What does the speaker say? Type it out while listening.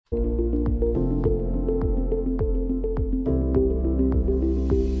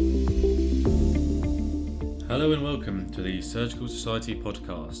the Surgical Society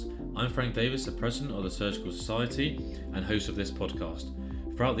podcast. I'm Frank Davis, the president of the Surgical Society and host of this podcast.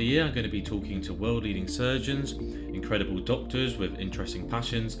 Throughout the year, I'm going to be talking to world-leading surgeons, incredible doctors with interesting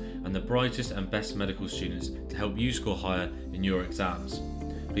passions, and the brightest and best medical students to help you score higher in your exams.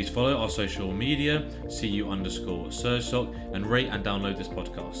 Please follow our social media, CU_SurgSoc, and rate and download this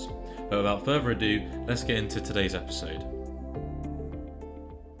podcast. But without further ado, let's get into today's episode.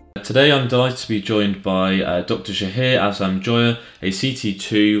 Today I'm delighted to be joined by Dr. Shahir Joiya, a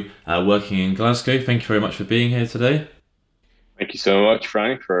CT2 working in Glasgow. Thank you very much for being here today. Thank you so much,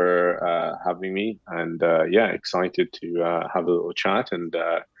 Frank, for having me. And excited to have a little chat and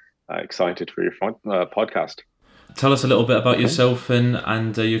excited for your podcast. Tell us a little bit about yourself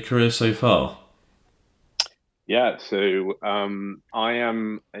and your career so far. Yeah, so I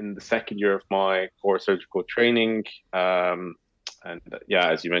am in the second year of my core surgical training.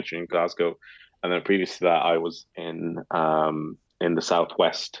 As you mentioned, in Glasgow. And then previous to that, I was in the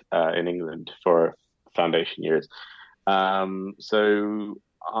southwest in England for foundation years. So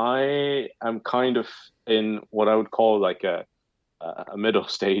I am kind of in what I would call like a middle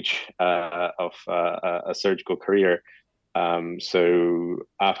stage of a surgical career. So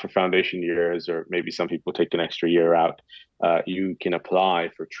after foundation years, or maybe some people take an extra year out, you can apply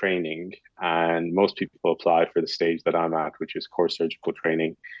for training, and most people apply for the stage that I'm at, which is core surgical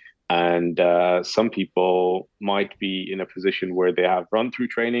training. And some people might be in a position where they have run through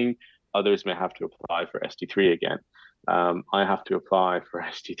training. Others may have to apply for ST3 again. I have to apply for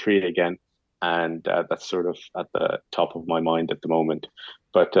ST3 again, and that's sort of at the top of my mind at the moment.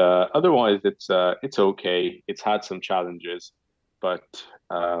 But otherwise, it's okay. It's had some challenges, but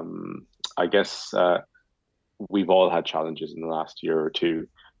I guess we've all had challenges in the last year or two,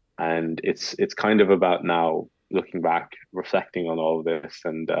 and it's kind of about now looking back, reflecting on all of this,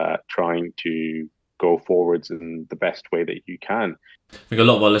 and trying to go forwards in the best way that you can. I think a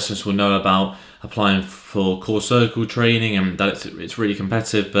lot of our listeners will know about applying for core surgical training and that it's really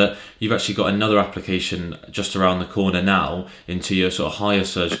competitive, but you've actually got another application just around the corner now into your sort of higher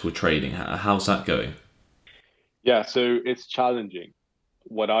surgical training. How's that going? Yeah, so it's challenging.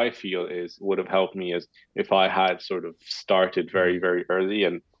 What I feel would have helped me is if I had sort of started very, very early,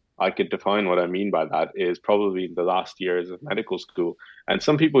 and I could define what I mean by that is probably in the last years of medical school. And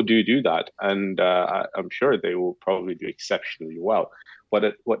some people do that, and I'm sure they will probably do exceptionally well. What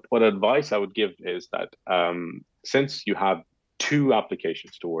advice I would give is that since you have two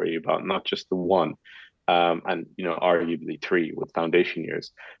applications to worry about, not just the one, and arguably three with foundation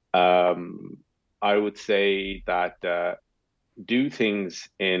years, I would say that do things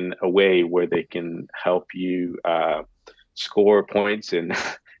in a way where they can help you score points in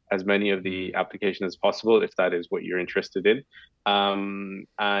as many of the applications as possible, if that is what you're interested in,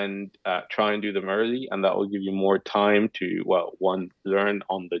 and try and do them early, and that will give you more time to, well, one, learn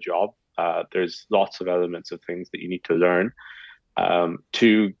on the job. There's lots of elements of things that you need to learn.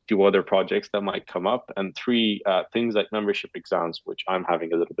 Two, do other projects that might come up, and three, things like membership exams, which I'm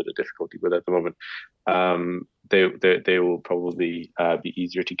having a little bit of difficulty with at the moment. They will probably be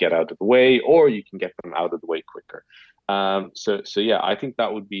easier to get out of the way, or you can get them out of the way quicker. I think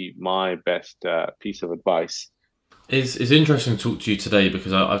that would be my best piece of advice. It's interesting to talk to you today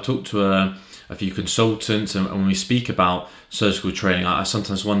because I've talked to a few consultants, and when we speak about surgical training, I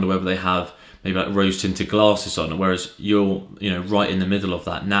sometimes wonder whether they have maybe like rose-tinted glasses on, whereas you're right in the middle of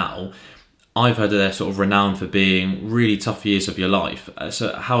that now. I've heard that they're sort of renowned for being really tough years of your life.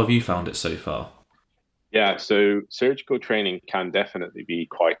 So how have you found it so far? Yeah, so surgical training can definitely be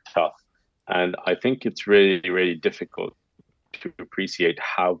quite tough. And I think it's really, really difficult to appreciate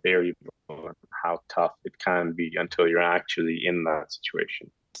how variable and how tough it can be until you're actually in that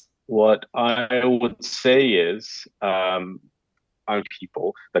situation. What I would say is,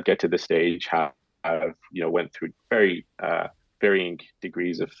 people that get to this stage have went through very varying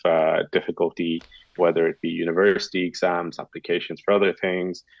degrees of difficulty, whether it be university exams, applications for other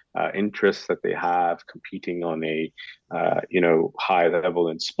things, interests that they have, competing on a high level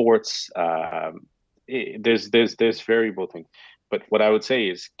in sports. There's variable things, but what I would say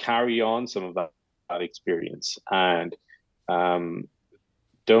is carry on some of that experience, and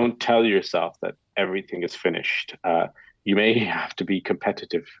don't tell yourself that everything is finished. You may have to be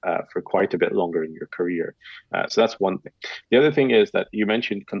competitive for quite a bit longer in your career. So that's one thing. The other thing is that you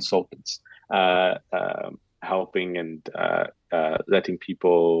mentioned consultants helping and letting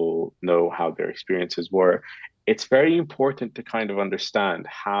people know how their experiences were. It's very important to kind of understand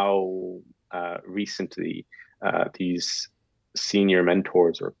how recently these senior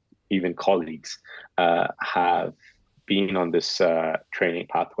mentors or even colleagues have been on this training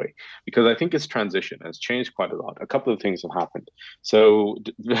pathway because I think it's transition has changed quite a lot. A couple of things have happened. So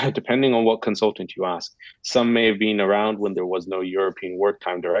depending on what consultant you ask, some may have been around when there was no European work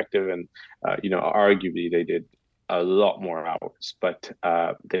time directive, and arguably they did a lot more hours, but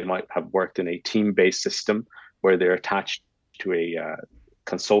they might have worked in a team-based system where they're attached to a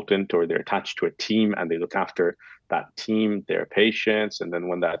consultant or they're attached to a team and they look after that team, their patients, and then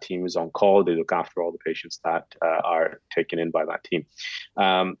when that team is on call, they look after all the patients that are taken in by that team.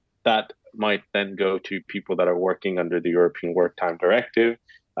 That might then go to people that are working under the European Work Time Directive.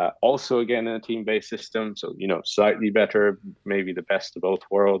 Also, again, in a team-based system, so slightly better, maybe the best of both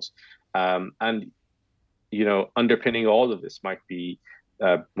worlds. And underpinning all of this might be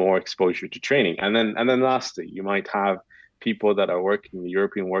more exposure to training, and then lastly, you might have people that are working in the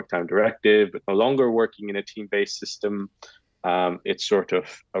European Work Time Directive, but no longer working in a team-based system. It's sort of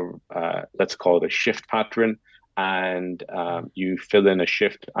let's call it a shift pattern, and you fill in a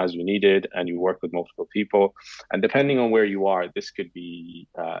shift as you needed, and you work with multiple people. And depending on where you are, this could be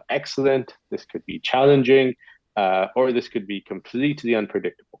excellent, this could be challenging, or this could be completely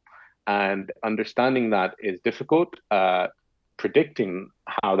unpredictable. And understanding that is difficult. Predicting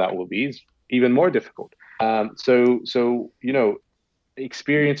how that will be is even more difficult. So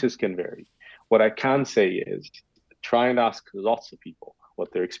experiences can vary. What I can say is try and ask lots of people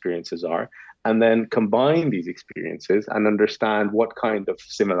what their experiences are, and then combine these experiences and understand what kind of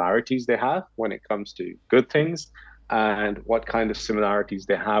similarities they have when it comes to good things and what kind of similarities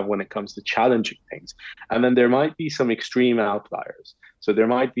they have when it comes to challenging things. And then there might be some extreme outliers. So there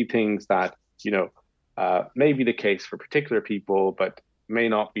might be things that, may be the case for particular people, but may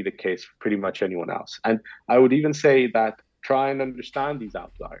not be the case for pretty much anyone else. And I would even say that try and understand these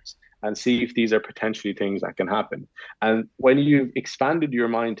outliers and see if these are potentially things that can happen. And when you've expanded your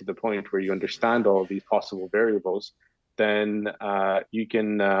mind to the point where you understand all these possible variables, then you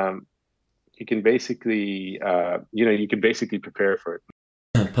can basically prepare for it.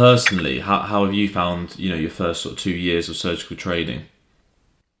 Personally, how have you found your first sort of 2 years of surgical training?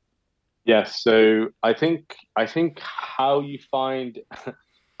 Yes, so I think how you find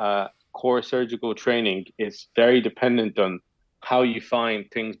core surgical training is very dependent on how you find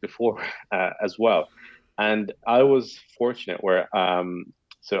things before as well. And I was fortunate where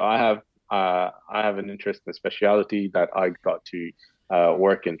so I have an interest in a specialty that I got to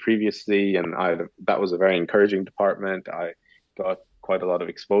work in previously, and that was a very encouraging department. I got quite a lot of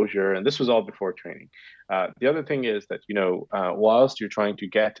exposure, and this was all before training. The other thing is that whilst you're trying to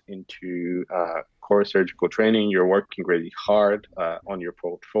get into core surgical training, you're working really hard on your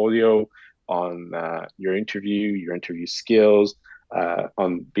portfolio, on your interview skills,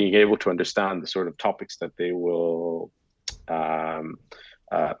 on being able to understand the sort of topics that um,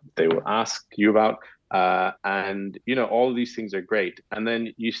 they will ask you about. And all of these things are great. And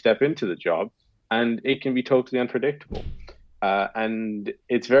then you step into the job and it can be totally unpredictable. And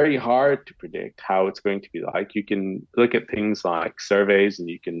it's very hard to predict how it's going to be like. You can look at things like surveys and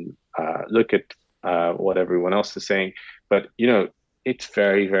you can look at what everyone else is saying, but it's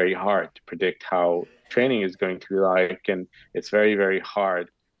very, very hard to predict how training is going to be like, and it's very, very hard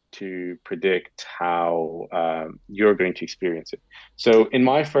to predict how you're going to experience it. So in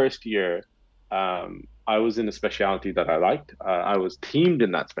my first year, I was in a specialty that I liked. I was teamed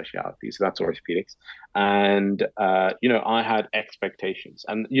in that specialty, so that's orthopedics. And I had expectations,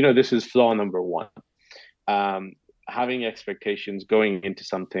 and this is flaw number one. Um, Having expectations going into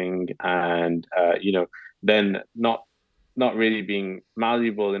something, and then not really being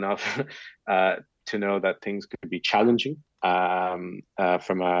malleable enough to know that things could be challenging from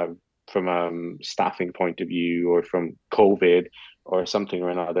a staffing point of view, or from COVID or something or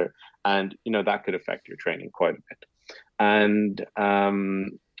another, and that could affect your training quite a bit. And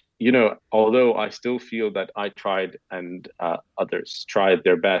although I still feel that I tried and others tried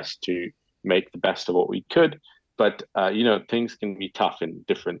their best to make the best of what we could, but things can be tough in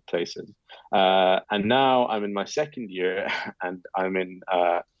different places. And now I'm in my second year, and I'm in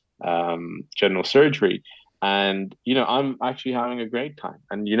general surgery, and I'm actually having a great time.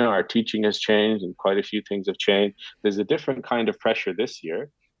 And our teaching has changed, and quite a few things have changed. There's a different kind of pressure this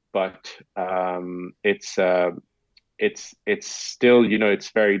year, but it's still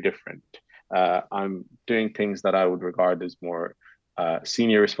it's very different. I'm doing things that I would regard as more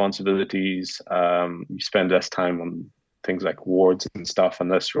senior responsibilities. You spend less time on things like wards and stuff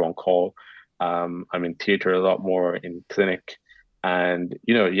unless you're on call. I'm in theater a lot more, in clinic. And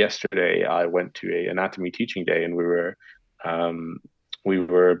yesterday I went to a anatomy teaching day, and we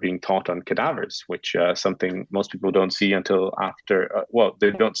were being taught on cadavers, which something most people don't see until after. Well,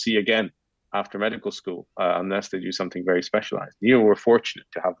 they don't see again after medical school unless they do something very specialized. We're fortunate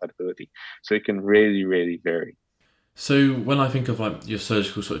to have that ability, so it can really, really vary. So when I think of like your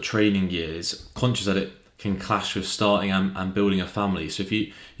surgical sort of training years, conscious that it can clash with starting and building a family. So if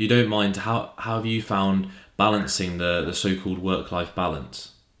you don't mind, how have you found balancing the so-called work-life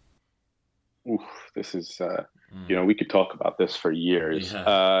balance? Oof, this is Mm. we could talk about this for years.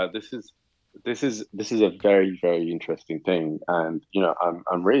 Yeah. This is a very, very interesting thing, and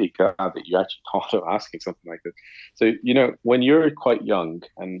I'm really glad that you actually thought of asking something like this. So when you're quite young,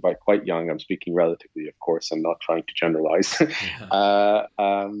 and by quite young I'm speaking relatively, of course, and not trying to generalize. Yeah. uh,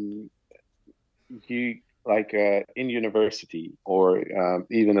 um, you like in university, or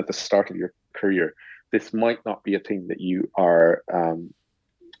even at the start of your career, this might not be a thing that you are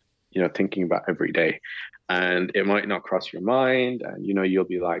thinking about every day. And it might not cross your mind. And, you'll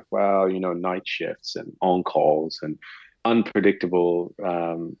be like, well, night shifts and on calls and unpredictable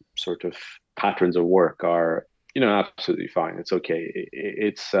sort of patterns of work are, absolutely fine. It's okay.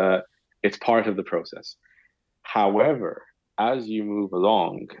 It's part of the process. However, as you move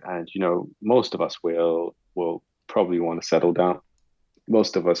along, and, most of us will probably want to settle down.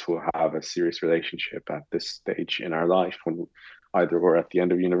 Most of us will have a serious relationship at this stage in our life, when either we're at the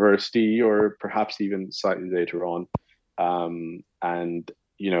end of university or perhaps even slightly later on. And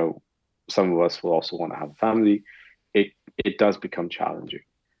some of us will also want to have a family. It does become challenging.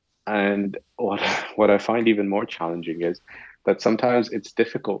 And what I find even more challenging is that sometimes it's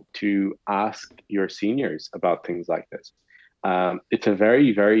difficult to ask your seniors about things like this. It's a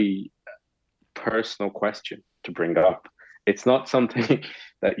very, very personal question to bring up. It's not something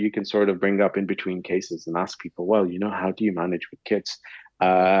that you can sort of bring up in between cases and ask people, well, how do you manage with kids?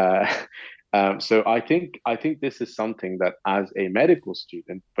 Yeah. Uh, so I think this is something that, as a medical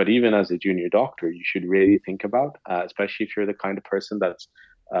student, but even as a junior doctor, you should really think about, especially if you're the kind of person that's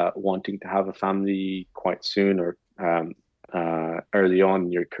wanting to have a family quite soon, or early on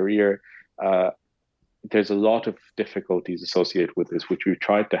in your career. Uh, there's a lot of difficulties associated with this, which we've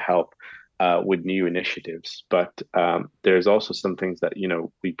tried to help with new initiatives. But there's also some things that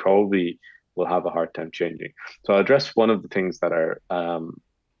we probably will have a hard time changing. So I'll address one of the things that are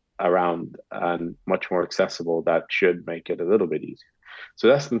around and much more accessible, that should make it a little bit easier. So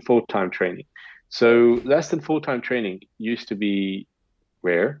less than full time training. So less than full time training used to be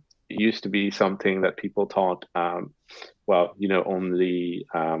rare. It used to be something that people thought, well, only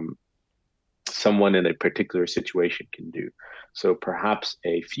someone in a particular situation can do. So perhaps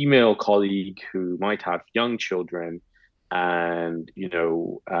a female colleague who might have young children, and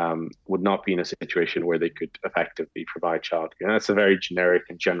would not be in a situation where they could effectively provide childcare. And that's a very generic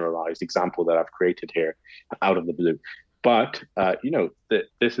and generalized example that I've created here out of the blue. But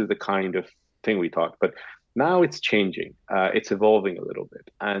this is the kind of thing we thought. But now it's changing. It's evolving a little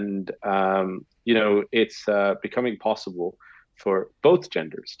bit, and it's becoming possible for both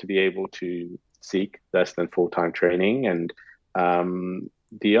genders to be able to seek less than full time training. And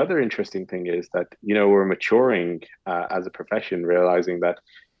the other interesting thing is that we're maturing as a profession, realizing that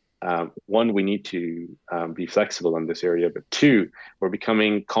one, we need to be flexible in this area, but two, we're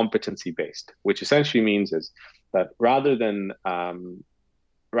becoming competency based, which essentially means is that rather than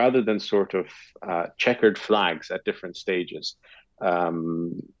sort of checkered flags at different stages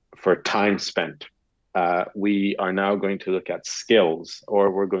for time spent, we are now going to look at skills,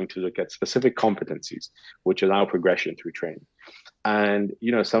 or we're going to look at specific competencies which allow progression through training. And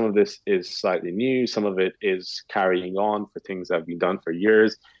some of this is slightly new, some of it is carrying on for things that have been done for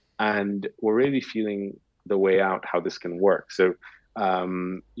years, and we're really feeling the way out how this can work. So,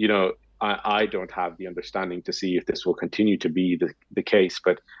 I don't have the understanding to see if this will continue to be the case,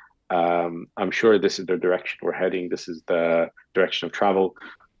 but I'm sure this is the direction we're heading. This is the direction of travel.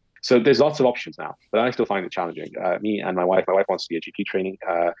 So there's lots of options now, but I still find it challenging. Me and my wife wants to be a GP training.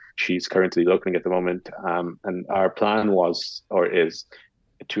 She's currently locally at the moment, and our plan was, or is,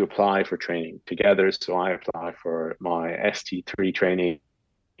 to apply for training together. So I apply for my ST3 training,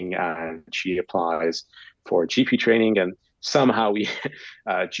 and she applies for GP training, and somehow we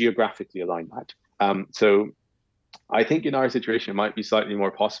geographically align that. So I think in our situation it might be slightly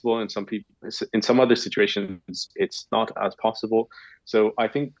more possible. In some people, in some other situations, it's not as possible. So I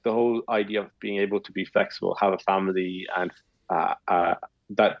think the whole idea of being able to be flexible, have a family, and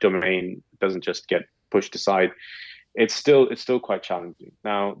that domain doesn't just get pushed aside. It's still quite challenging.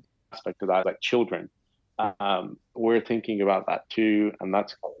 Now, aspect of that, like children, we're thinking about that too, and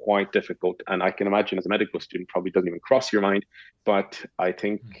that's quite difficult. And I can imagine, as a medical student, probably doesn't even cross your mind. But I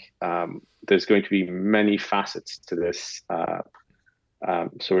think there's going to be many facets to this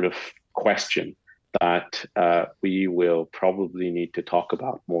sort of question that we will probably need to talk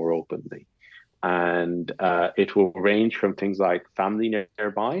about more openly. and it will range from things like family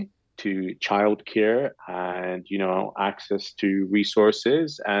nearby to childcare and access to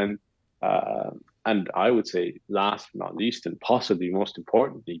resources uh, and I would say last but not least and possibly most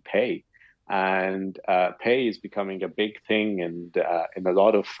importantly pay. And pay is becoming a big thing and in a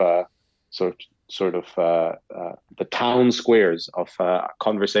lot of sort sort of the town squares of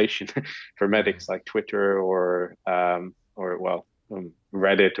conversation for medics like Twitter or well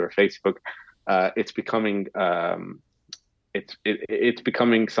Reddit or Facebook. It's becoming it's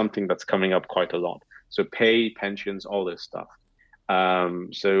becoming something that's coming up quite a lot. So pay, pensions, all this stuff.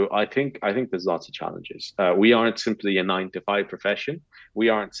 So I think there's lots of challenges. We aren't simply a 9 to 5 profession. We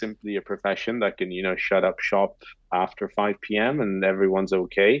aren't simply a profession that can shut up shop after 5 p.m. and everyone's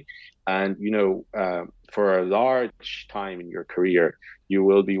okay. And for a large time in your career, you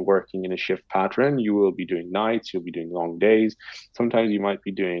will be working in a shift pattern. You will be doing nights. You'll be doing long days. Sometimes you might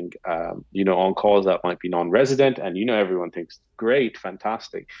be doing on calls that might be non-resident, and everyone thinks great,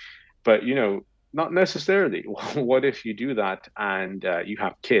 fantastic, but not necessarily. What if you do that and you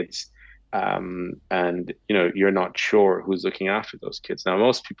have kids, and you're not sure who's looking after those kids? Now,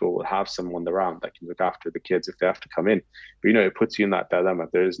 most people will have someone around that can look after the kids if they have to come in, but it puts you in that dilemma.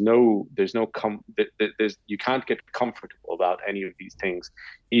 There's you can't get comfortable about any of these things,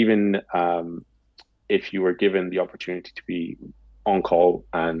 even if you were given the opportunity to be on call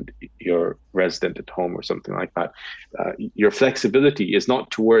and you're resident at home or something like that. Your flexibility is not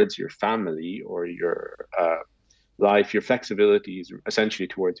towards your family or your life. Your flexibility is essentially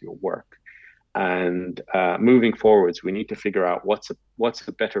towards your work. And moving forwards, we need to figure out what's a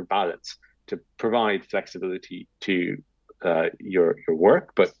better balance to provide flexibility to your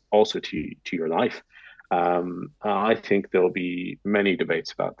work, but also to your life. I think there'll be many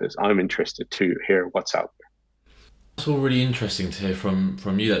debates about this. I'm interested to hear what's out there. It's all really interesting to hear from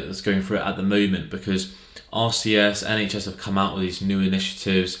you that's going through it at the moment, because RCS, NHS have come out with these new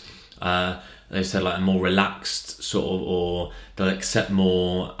initiatives. They've said like a more relaxed sort of, or they'll accept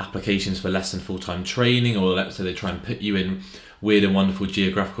more applications for less than full-time training, or let's say they try and put you in weird and wonderful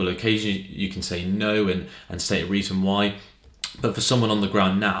geographical locations. You can say no and state a reason why. But for someone on the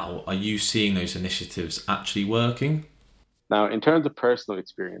ground now, are you seeing those initiatives actually working? Now, in terms of personal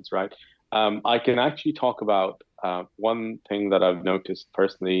experience, right? I can actually talk about one thing that I've noticed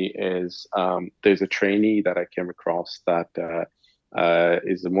personally is there's a trainee that I came across that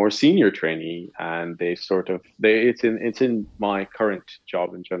is a more senior trainee, and it's in my current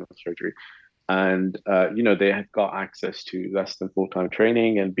job in general surgery, and they have got access to less than full time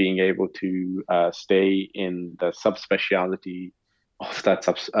training and being able to stay in the subspecialty of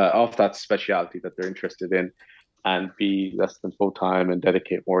that specialty that they're interested in, and be less than full time and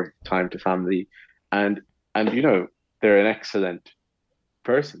dedicate more time to family, and they're an excellent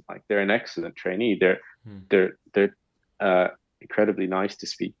person, like they're an excellent trainee. They're incredibly nice to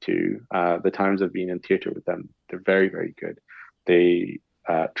speak to. The times I've been in theatre with them, they're very, very good. They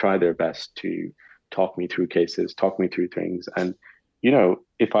try their best to talk me through cases, talk me through things. And,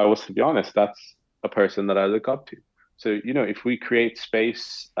 if I was to be honest, that's a person that I look up to. So, if we create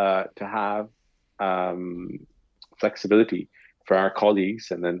space to have flexibility for our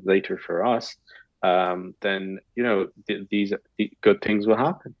colleagues and then later for us, then, these good things will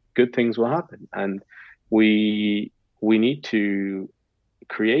happen. Good things will happen. And we need to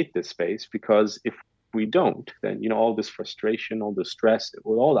create this space, because if we don't, then all this frustration, all the stress, it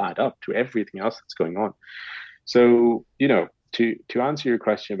will all add up to everything else that's going on. So to answer your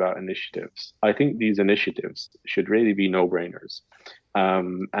question about initiatives, I think these initiatives should really be no-brainers,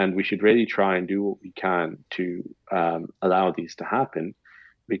 and we should really try and do what we can to allow these to happen,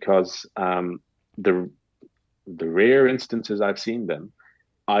 because the rare instances I've seen them,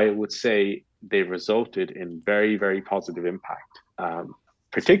 I would say they've resulted in very, very positive impact,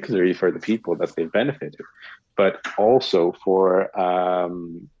 particularly for the people that they've benefited, but also for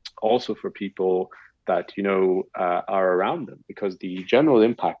people that are around them, because the general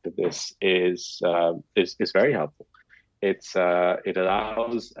impact of this is very helpful. It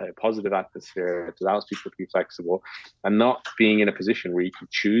allows a positive atmosphere. It allows people to be flexible and not being in a position where you can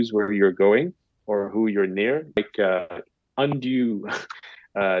choose where you're going or who you're near, like undue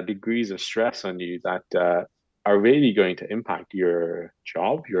degrees of stress on you that are really going to impact your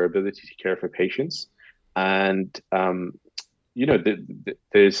job, your ability to care for patients. And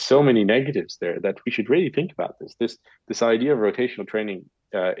there's so many negatives there that we should really think about this idea of rotational training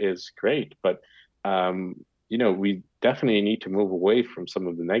is great, but we definitely need to move away from some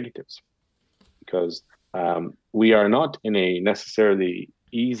of the negatives, because we are not in a necessarily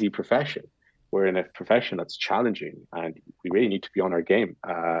easy profession. We're in a profession that's challenging, and we really need to be on our game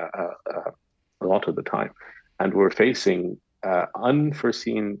lot of the time, and we're facing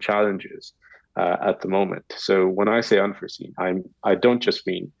unforeseen challenges at the moment. So when I say unforeseen, I don't just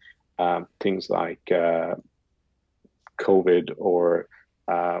mean things like COVID or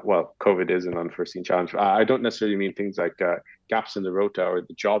well, COVID is an unforeseen challenge. I don't necessarily mean things like gaps in the rota or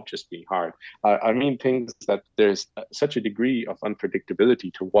the job just being hard. I mean things that there's such a degree of unpredictability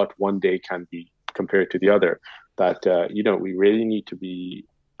to what one day can be compared to the other that we really need to be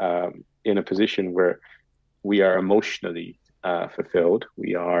in a position where we are emotionally fulfilled.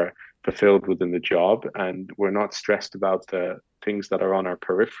 We are fulfilled within the job, and we're not stressed about the things that are on our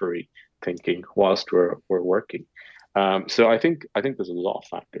periphery thinking whilst we're working. So I think there's a lot of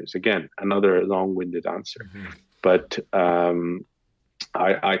factors. Again, another long-winded answer, but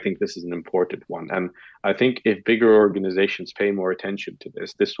I think this is an important one, and I think if bigger organizations pay more attention to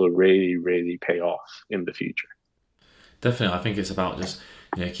this, this will really, really pay off in the future. Definitely, I think it's about just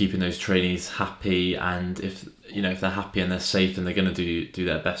keeping those trainees happy, and if they're happy and they're safe, then they're going to do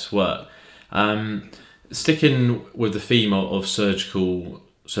their best work. Sticking with the theme of surgical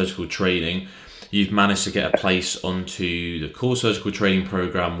training, you've managed to get a place onto the core surgical training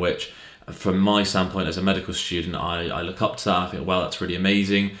program, which, from my standpoint as a medical student, I look up to that. I think, wow, that's really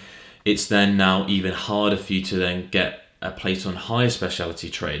amazing. It's then now even harder for you to then get a place on higher specialty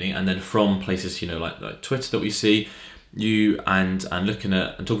training, and then from places like Twitter that we see you and looking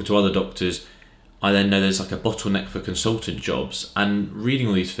at and talking to other doctors, I then know there's like a bottleneck for consultant jobs. And reading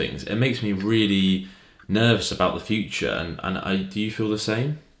all these things, it makes me really nervous about the future. And do you feel the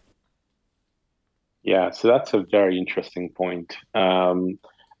same? Yeah, so that's a very interesting point. And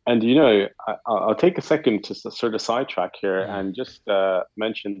I'll take a second to sort of sidetrack here and just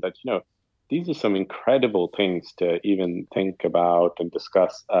mention that these are some incredible things to even think about and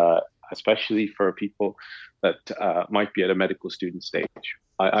discuss, especially for people that might be at a medical student stage.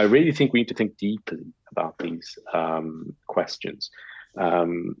 I really think we need to think deeply about these questions.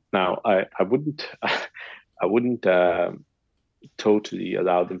 Now, I wouldn't I wouldn't totally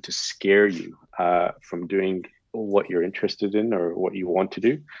allow them to scare you from doing what you're interested in or what you want to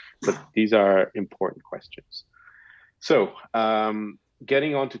do, but these are important questions. So,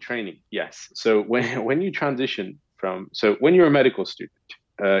 getting on to training, yes. So when you transition when you're a medical student,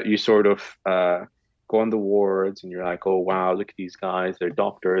 you sort of go on the wards and you're like, oh wow, look at these guys, they're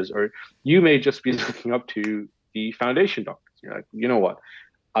doctors, or you may just be looking up to the foundation doctors. You're like, you know what?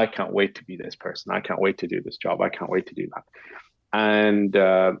 I can't wait to be this person. I can't wait to do this job. I can't wait to do that. And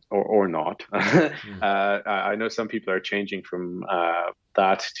or not. I know some people are changing from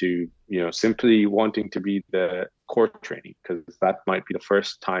that to simply wanting to be the core training, because that might be the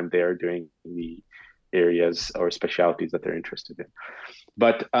first time they're doing the areas or specialties that they're interested in.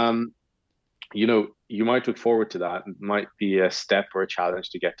 But you might look forward to that. It might be a step or a challenge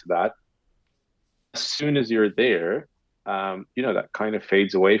to get to that. As soon as you're there, that kind of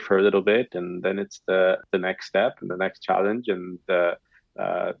fades away for a little bit, and then it's the next step and the next challenge and the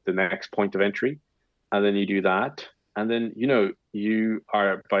next point of entry, and then you do that, and then you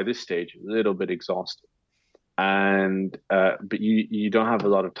are by this stage a little bit exhausted, and but you don't have a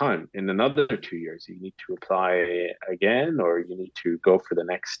lot of time. In another 2 years, you need to apply again, or you need to go for the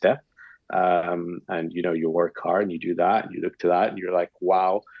next step, and you work hard and you do that, and you look to that, and you're like,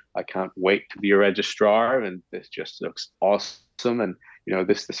 wow, I can't wait to be a registrar, and this just looks awesome. And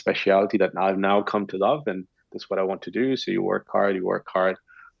this is the specialty that I've now come to love, and this is what I want to do. So you work hard,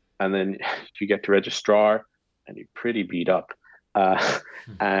 and then you get to registrar, and you're pretty beat up. But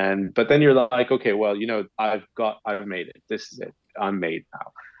then you're like, okay, well, I've made it. This is it. I'm made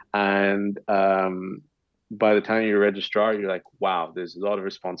now. And by the time you're a registrar, you're like, wow, there's a lot of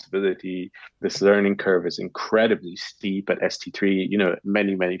responsibility. This learning curve is incredibly steep at ST3.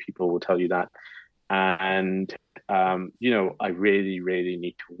 Many, many people will tell you that. And, I really, really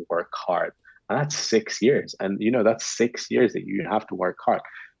need to work hard. And that's 6 years. And, that's 6 years that you have to work hard.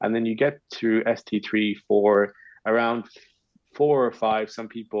 And then you get to ST3 for around 4 or 5. Some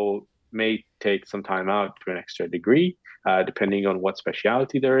people may take some time out to an extra degree, depending on what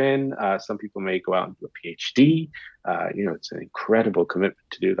specialty they're in. Some people may go out and do a PhD. It's an incredible commitment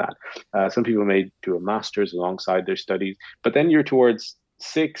to do that. Some people may do a master's alongside their studies, but then you're towards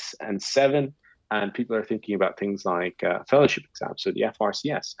 6 and 7, and people are thinking about things like fellowship exams, so the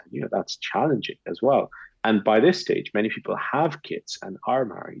FRCS, and that's challenging as well. And by this stage, many people have kids and are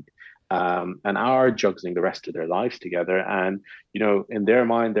married. And are juggling the rest of their lives together. And, in their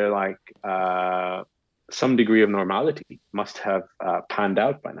mind, they're like, some degree of normality must have panned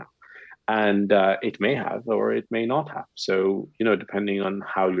out by now. And it may have, or it may not have. So, depending on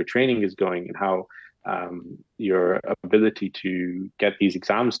how your training is going and how your ability to get these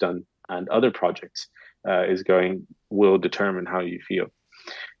exams done and other projects is going will determine how you feel.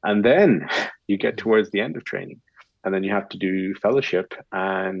 And then you get towards the end of training, and then you have to do fellowship.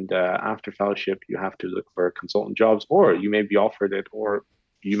 And after fellowship, you have to look for consultant jobs, or you may be offered it, or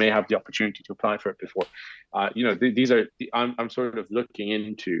you may have the opportunity to apply for it before. These are I'm sort of looking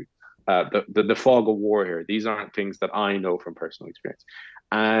into the fog of war here. These aren't things that I know from personal experience,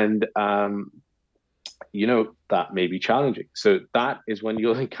 and that may be challenging. So that is when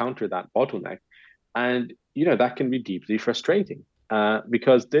you'll encounter that bottleneck, and that can be deeply frustrating.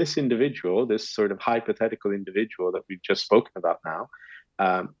 Because this individual, this sort of hypothetical individual that we've just spoken about now,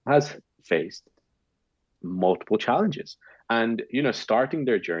 has faced multiple challenges. And, starting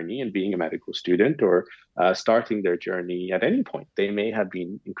their journey and being a medical student, or starting their journey at any point, they may have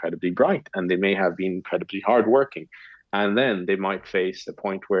been incredibly bright and they may have been incredibly hardworking. And then they might face a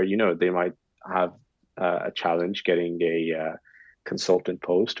point where, they might have a challenge getting a consultant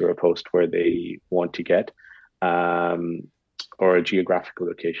post, or a post where they want to get. Or a geographical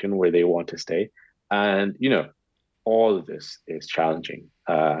location where they want to stay. And, all of this is challenging.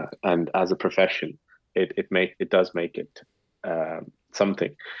 And as a profession, it does make it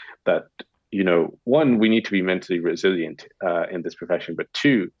something that, one, we need to be mentally resilient in this profession, but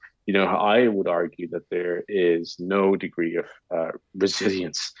two, I would argue that there is no degree of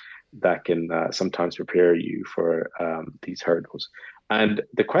resilience that can sometimes prepare you for these hurdles. And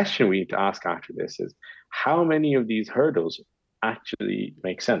the question we need to ask after this is, how many of these hurdles actually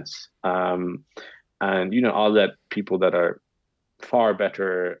make sense? And, I'll let people that are far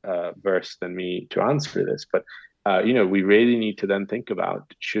better versed than me to answer this. But, we really need to then think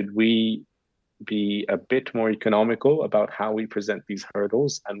about, should we be a bit more economical about how we present these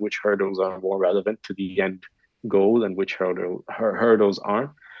hurdles, and which hurdles are more relevant to the end goal and which hurdles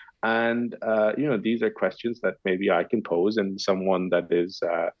aren't? And, these are questions that maybe I can pose, and someone that is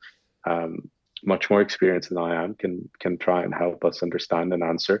much more experienced than I am can try and help us understand and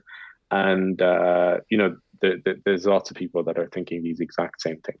answer. And, there's lots of people that are thinking these exact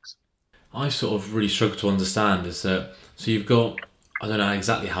same things. I sort of really struggle to understand is that, so you've got, I don't know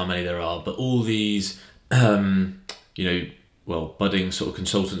exactly how many there are, but all these, budding sort of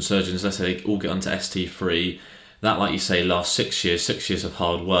consultant surgeons, let's say they all get onto ST3, that, like you say, lasts 6 years of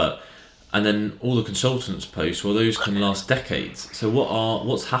hard work. And then all the consultants posts, well, those can last decades. So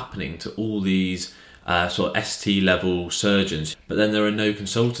what's happening to all these sort of ST level surgeons? But then there are no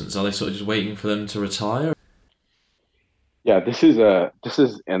consultants. Are they sort of just waiting for them to retire? Yeah, this is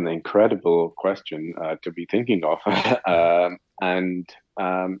an incredible question to be thinking of, and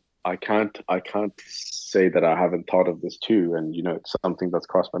I can't say that I haven't thought of this too, and it's something that's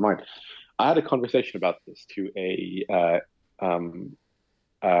crossed my mind. I had a conversation about this to a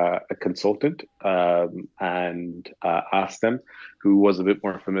consultant, and asked them, who was a bit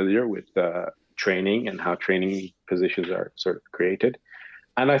more familiar with training and how training positions are sort of created.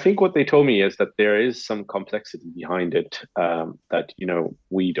 And I think what they told me is that there is some complexity behind it, that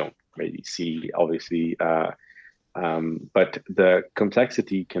we don't really see, obviously. But the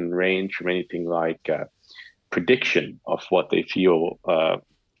complexity can range from anything like prediction of what they feel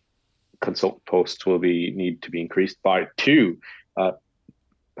consultant posts will need to be increased by, to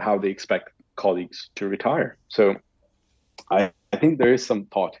how they expect colleagues to retire. So I think there is some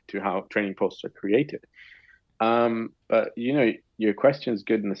thought to how training posts are created. But your question is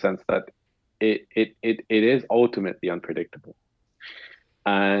good in the sense that it is ultimately unpredictable.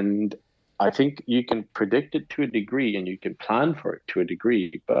 And I think you can predict it to a degree and you can plan for it to a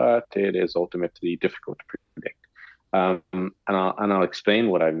degree, but it is ultimately difficult to predict. And I'll explain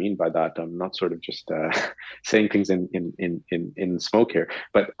what I mean by that. I'm not sort of just saying things in smoke here,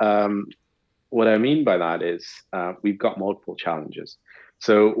 but what I mean by that is we've got multiple challenges.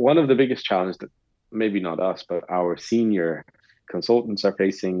 So one of the biggest challenges that maybe not us, but our senior consultants are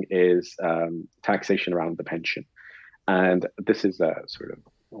facing is taxation around the pension. And this is a sort of,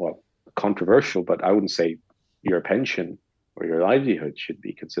 well, controversial, but I wouldn't say your pension or your livelihood should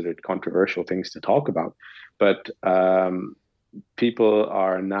be considered controversial things to talk about. But people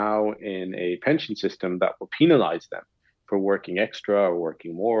are now in a pension system that will penalize them for working extra or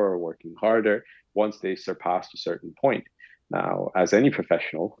working more or working harder once they surpassed a certain point. Now, as any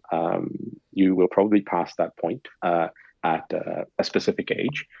professional, you will probably pass that point at a specific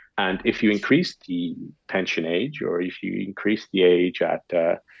age. And if you increase the pension age, or if you increase the age at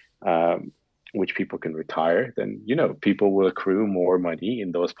which people can retire, then people will accrue more money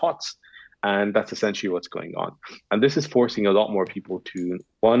in those pots. And that's essentially what's going on. And this is forcing a lot more people to,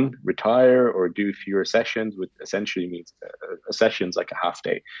 one, retire or do fewer sessions, which essentially means a session's like a half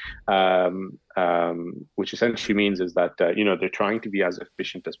day, which essentially means is that, they're trying to be as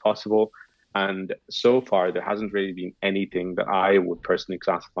efficient as possible. And so far, there hasn't really been anything that I would personally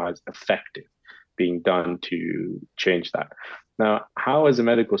classify as effective being done to change that. Now, how, as a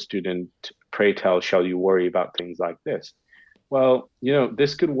medical student, pray tell, shall you worry about things like this? Well,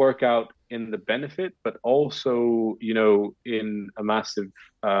 this could work out in the benefit, but also, in a massive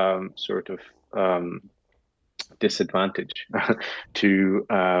sort of disadvantage to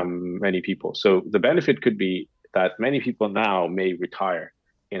many people. So the benefit could be that many people now may retire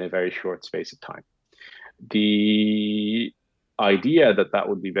in a very short space of time. The idea that that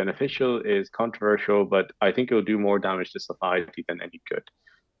would be beneficial is controversial, but I think it will do more damage to society than any good.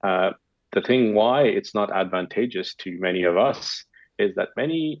 Uh, the thing why it's not advantageous to many of us is that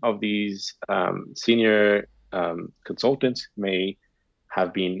many of these senior consultants may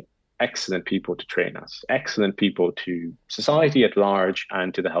have been excellent people to train us, excellent people to society at large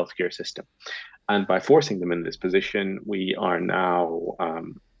and to the healthcare system. And by forcing them in this position, we are now,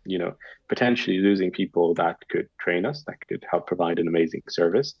 potentially losing people that could train us, that could help provide an amazing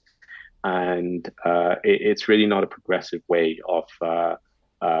service. And it's really not a progressive way of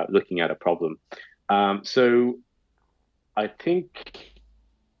looking at a problem. So I think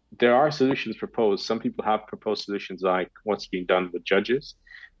there are solutions proposed. Some people have proposed solutions like what's being done with judges.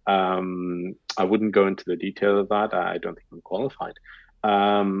 I wouldn't go into the detail of that. I don't think I'm qualified.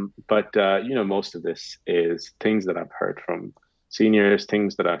 But most of this is things that I've heard from seniors,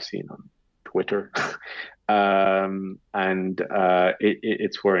 things that I've seen on Twitter, and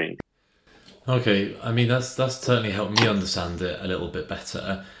it's worrying. Okay, I mean that's certainly helped me understand it a little bit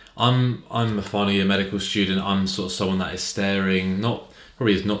better. I'm a final year medical student. I'm sort of someone that is staring, not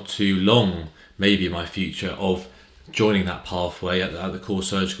probably is not too long, maybe in my future, of joining that pathway at the core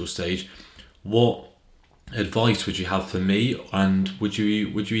surgical stage. What advice would you have for me, and would you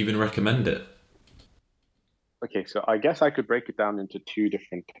even recommend it? Okay, so I guess I could break it down into two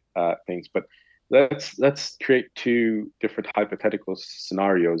different things, but let's create two different hypothetical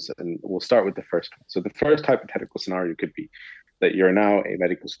scenarios, and we'll start with the first one. So the first hypothetical scenario could be that you're now a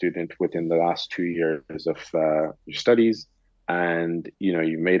medical student within the last 2 years of your studies, and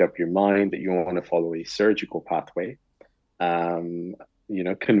you made up your mind that you want to follow a surgical pathway. Um,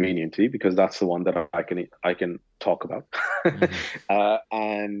 conveniently because that's the one that I can talk about. Hmm.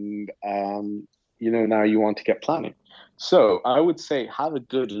 And now you want to get planning. So I would say have a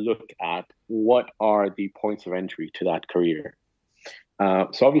good look at what are the points of entry to that career.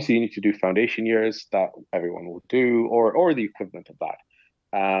 So obviously you need to do foundation years that everyone will do, or the equivalent of that.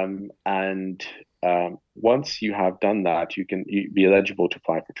 And once you have done that, you be eligible to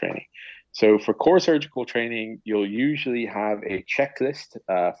apply for training. So for core surgical training, you'll usually have a checklist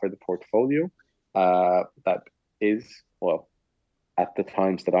for the portfolio that is, well, at the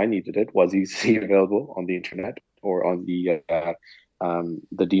times that I needed it, was easily available on the internet or on the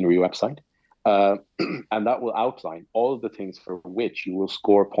Deanery website. Uh, and that will outline all of the things for which you will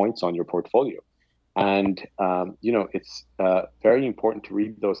score points on your portfolio. And, it's very important to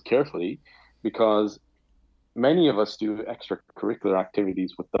read those carefully because many of us do extracurricular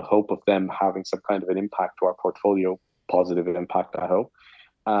activities with the hope of them having some kind of an impact to our portfolio, positive impact, I hope.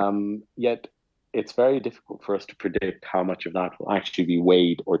 Yet it's very difficult for us to predict how much of that will actually be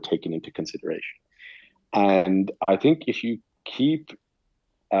weighed or taken into consideration. And I think if you keep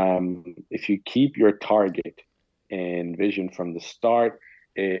your target in vision from the start,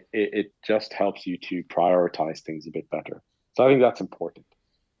 it just helps you to prioritize things a bit better. So I think that's important.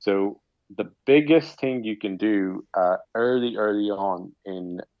 So the biggest thing you can do early on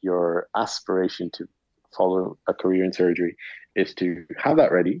in your aspiration to follow a career in surgery is to have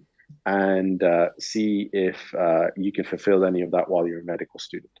that ready and see if you can fulfill any of that while you're a medical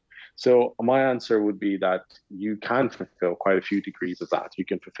student. So my answer would be that you can fulfill quite a few degrees of that. You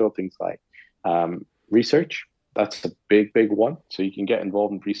can fulfill things like research. That's a big, big one. So you can get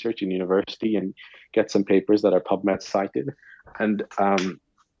involved in research in university and get some papers that are PubMed cited and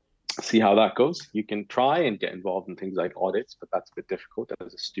see how that goes. You can try and get involved in things like audits, but that's a bit difficult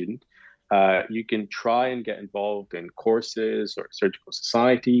as a student. You can try and get involved in courses or surgical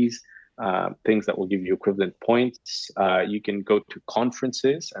societies, things that will give you equivalent points. You can go to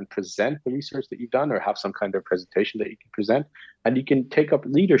conferences and present the research that you've done or have some kind of presentation that you can present. And you can take up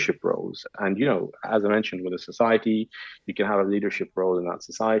leadership roles. And, as I mentioned, with a society, you can have a leadership role in that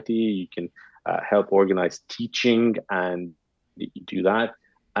society. You can help organize teaching and you do that.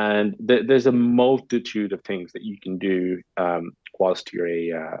 And there's a multitude of things that you can do whilst you're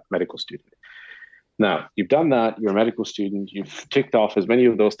a medical student. Now, you've done that, you're a medical student, you've ticked off as many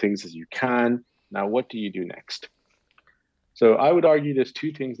of those things as you can. Now, what do you do next? So I would argue there's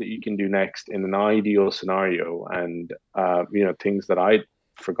two things that you can do next in an ideal scenario, and things that I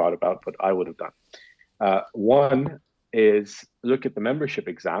forgot about, but I would have done. One is look at the membership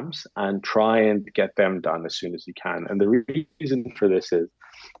exams and try and get them done as soon as you can. And the reason for this is,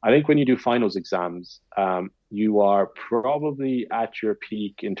 I think when you do finals exams, you are probably at your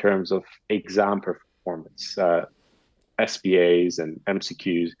peak in terms of exam performance. SBAs and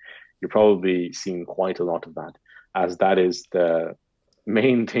MCQs, you're probably seeing quite a lot of that, as that is the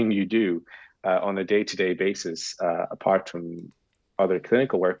main thing you do on a day-to-day basis, apart from other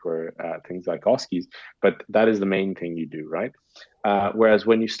clinical work or things like OSCEs, but that is the main thing you do, right? Whereas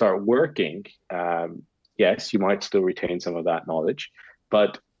when you start working, yes, you might still retain some of that knowledge,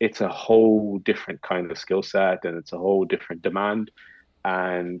 but it's a whole different kind of skill set and it's a whole different demand.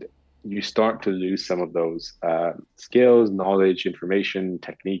 And you start to lose some of those skills, knowledge, information,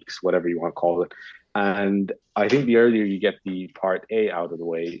 techniques, whatever you want to call it. And I think the earlier you get the part A out of the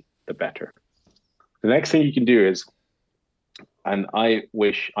way, the better. The next thing you can do is, and I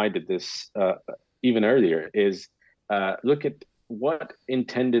wish I did this even earlier, is look at what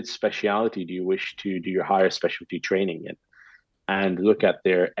intended speciality do you wish to do your higher specialty training in, and look at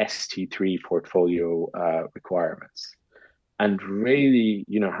their ST3 portfolio requirements, and really,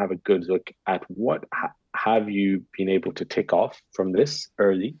 have a good look at what have you been able to tick off from this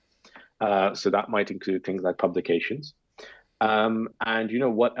early. So that might include things like publications. And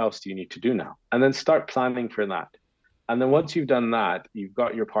what else do you need to do now? And then start planning for that. And then once you've done that, you've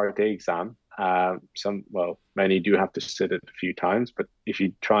got your Part A exam. Many do have to sit it a few times, but if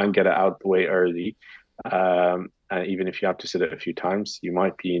you try and get it out the way early, and even if you have to sit it a few times, you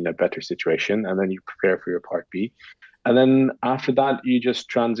might be in a better situation. And then you prepare for your Part B. And then after that, you just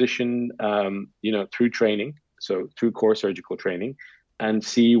transition, through training, so through core surgical training, and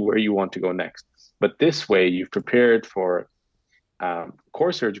see where you want to go next. But this way, you've prepared for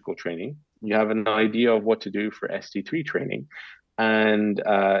core surgical training. You have an idea of what to do for ST3 training. And,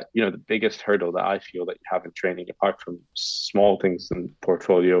 the biggest hurdle that I feel that you have in training, apart from small things in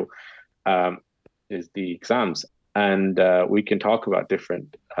portfolio, is the exams. And we can talk about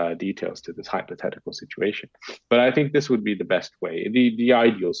different details to this hypothetical situation. But I think this would be the best way, the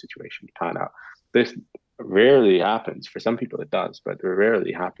ideal situation to pan out. This rarely happens. For some people it does, but it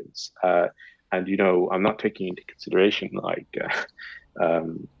rarely happens. And, I'm not taking into consideration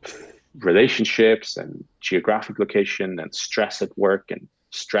relationships and geographic location and stress at work and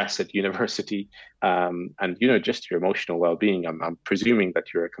stress at university, and just your emotional well-being. I'm presuming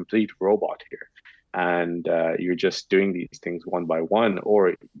that you're a complete robot here, and you're just doing these things one by one,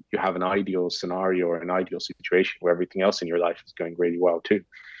 or you have an ideal scenario or an ideal situation where everything else in your life is going really well too.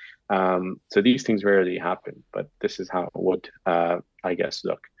 So these things rarely happen, but this is how it would, I guess,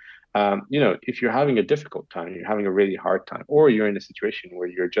 look. If you're having a difficult time, you're having a really hard time, or you're in a situation where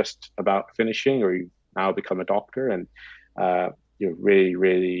you're just about finishing, or you've now become a doctor and you're really,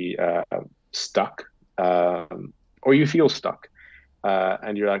 really stuck, or you feel stuck,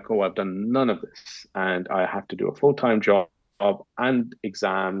 and you're like, oh, I've done none of this, and I have to do a full-time job and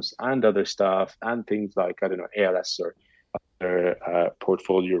exams and other stuff and things like, I don't know, ALS or other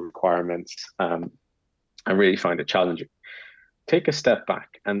portfolio requirements. I really find it challenging. Take a step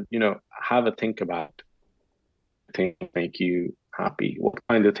back and have a think about things that make you happy. What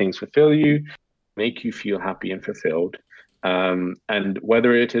kind of things fulfill you, make you feel happy and fulfilled, and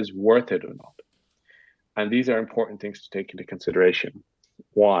whether it is worth it or not. And these are important things to take into consideration.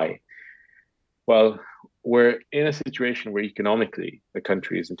 Why? Well, we're in a situation where economically the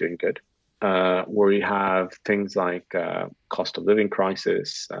country isn't doing good, where we have things like cost of living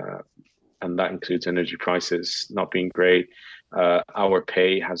crisis, and that includes energy prices not being great. Our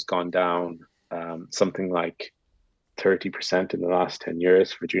pay has gone down something like 30% in the last 10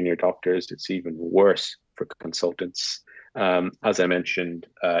 years for junior doctors. It's even worse for consultants. As I mentioned,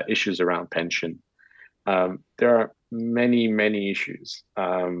 issues around pension. There are many, many issues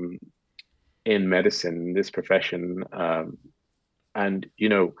in medicine, in this profession. And,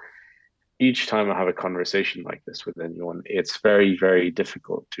 each time I have a conversation like this with anyone, it's very, very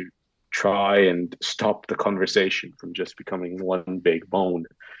difficult to try and stop the conversation from just becoming one big moan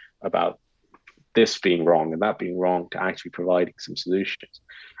about this being wrong and that being wrong, to actually providing some solutions.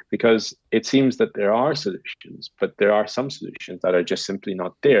 Because it seems that there are solutions, but there are some solutions that are just simply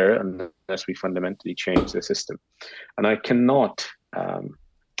not there unless we fundamentally change the system. And I cannot, I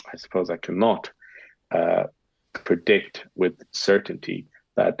suppose I cannot predict with certainty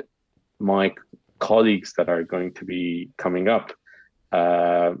that my colleagues that are going to be coming up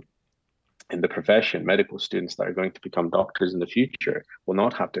uh, in the profession, medical students that are going to become doctors in the future, will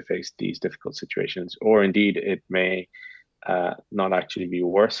not have to face these difficult situations, or indeed, it may not actually be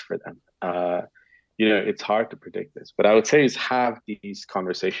worse for them. It's hard to predict this, but I would say is have these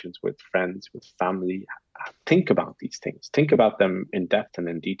conversations with friends, with family. Think about these things. Think about them in depth and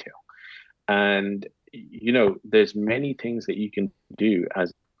in detail. And there's many things that you can do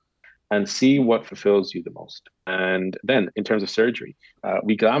as and see what fulfills you the most. And then, in terms of surgery,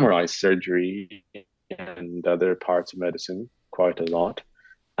 we glamorize surgery and other parts of medicine quite a lot.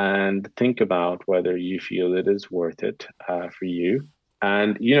 And think about whether you feel it is worth it for you.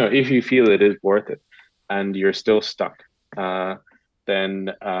 And if you feel it is worth it, and you're still stuck,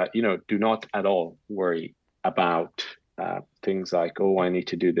 then do not at all worry about things like, oh, I need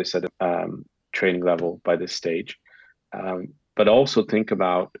to do this at a training level by this stage. But also think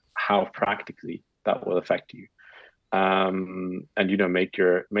about how practically that will affect you. And make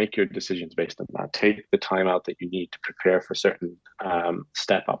your decisions based on that. Take the time out that you need to prepare for certain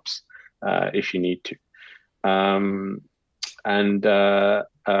step ups if you need to, and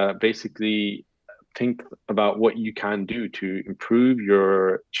basically think about what you can do to improve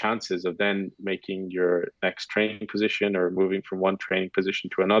your chances of then making your next training position or moving from one training position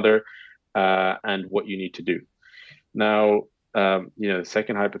to another, and what you need to do. Now, the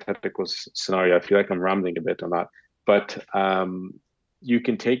second hypothetical scenario, I feel like I'm rambling a bit on that, but you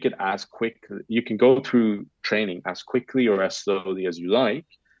can take it as quick. You can go through training as quickly or as slowly as you like,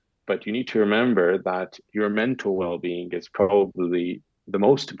 but you need to remember that your mental well-being is probably the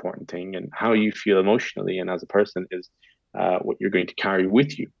most important thing, and how you feel emotionally and as a person is what you're going to carry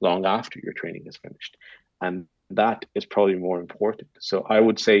with you long after your training is finished, and that is probably more important. So I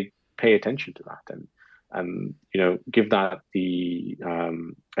would say pay attention to that, and give that the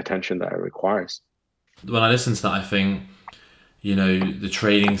attention that it requires. When I listen to that, I think, the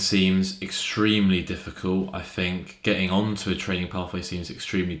training seems extremely difficult. I think getting onto a training pathway seems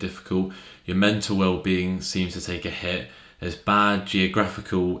extremely difficult. Your mental well-being seems to take a hit. There's bad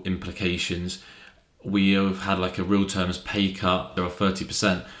geographical implications. We have had like a real terms pay cut. There are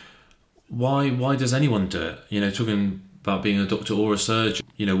 30%. Why does anyone do it? Talking about being a doctor or a surgeon,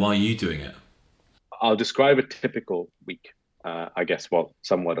 why are you doing it? I'll describe a typical week, I guess, well,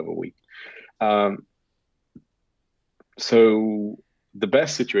 somewhat of a week. Um, so the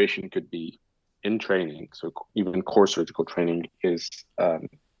best situation could be in training. So even core surgical training is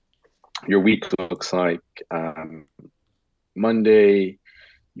your week looks like Monday,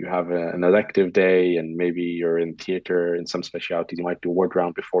 you have an elective day, and maybe you're in theater. In some specialties, you might do ward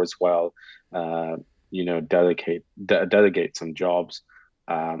round before as well. Uh, delegate some jobs,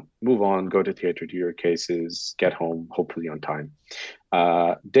 move on, go to theater, do your cases, get home, hopefully on time.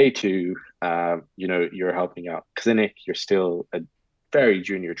 Day two, you're helping out clinic. You're still a very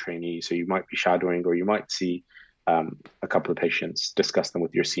junior trainee, so you might be shadowing, or you might see a couple of patients, discuss them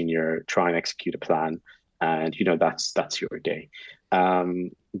with your senior, try and execute a plan, and that's your day.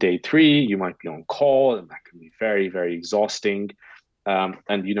 Day three, you might be on call, and that can be very, very exhausting.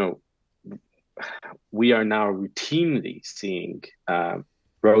 And we are now routinely seeing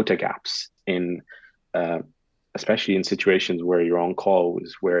rota gaps in, uh, especially in situations where you're on call,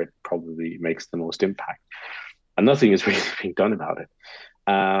 is where it probably makes the most impact, and nothing is really being done about it.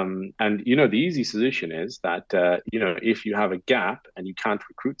 And the easy solution is that if you have a gap and you can't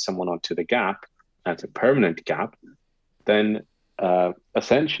recruit someone onto the gap, that's a permanent gap, then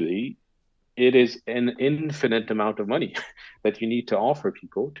essentially it is an infinite amount of money that you need to offer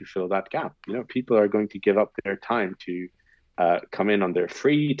people to fill that gap. People are going to give up their time to come in on their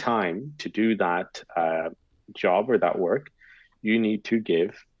free time to do that job or that work. You need to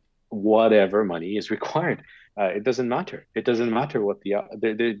give whatever money is required. It doesn't matter. It doesn't matter what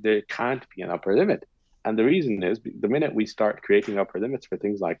there can't be an upper limit. And the reason is the minute we start creating upper limits for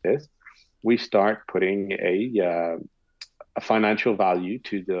things like this, we start putting a financial value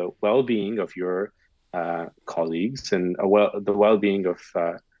to the well-being of your colleagues, and the well-being of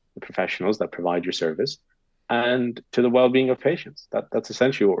the professionals that provide your service, and to the well-being of patients. That's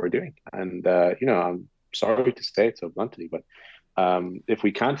essentially what we're doing. And I'm sorry to say it so bluntly, but if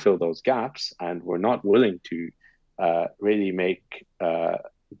we can't fill those gaps, and we're not willing to really make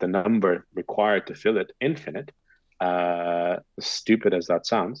the number required to fill it infinite, stupid as that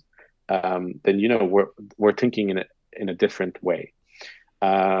sounds, then we're thinking in a different way.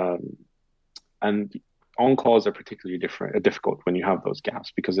 Um, and on calls are particularly difficult when you have those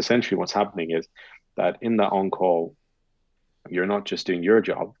gaps, because essentially what's happening is that in the on call, you're not just doing your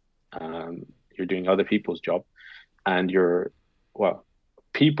job, you're doing other people's job, and you're, well,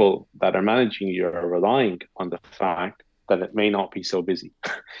 people that are managing you are relying on the fact that it may not be so busy.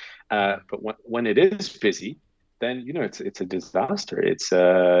 But when it is busy, then it's a disaster. It's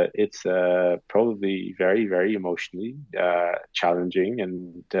probably very very emotionally challenging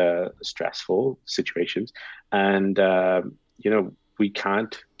and stressful situations, and we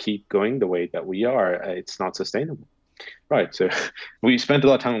can't keep going the way that we are. It's not sustainable. Right. So we spent a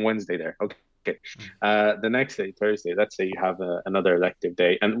lot of time on Wednesday there. Okay. Okay. The next day, Thursday, let's say you have another elective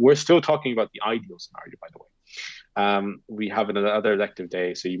day, and we're still talking about the ideal scenario, by the way. We have another elective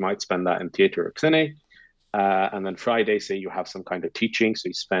day, so you might spend that in theatre or clinic. And then Friday, say you have some kind of teaching, so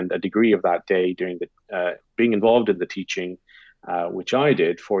you spend a degree of that day doing the being involved in the teaching, which I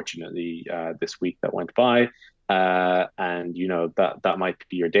did, fortunately, this week that went by. And that might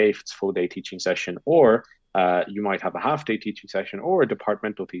be your day if it's a full day teaching session, or you might have a half day teaching session or a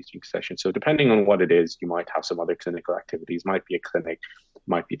departmental teaching session. So depending on what it is, you might have some other clinical activities, might be a clinic,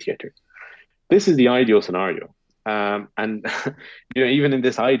 might be theatre. This is the ideal scenario. And even in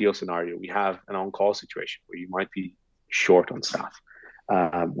this ideal scenario, we have an on-call situation where you might be short on staff,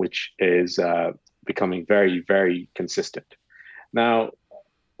 which is becoming very, very consistent. Now,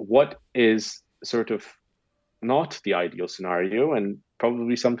 what is sort of not the ideal scenario, and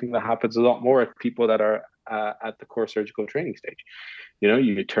probably something that happens a lot more at people that are at the core surgical training stage.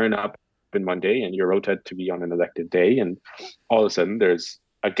 You turn up in Monday and you're rotated to be on an elective day, and all of a sudden there's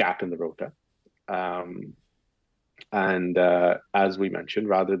a gap in the rota. And as we mentioned,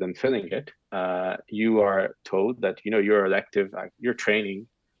 rather than filling it, you are told that your elective, your training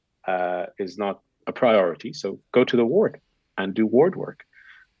is not a priority. So go to the ward and do ward work,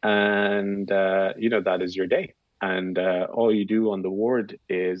 and that is your day. And all you do on the ward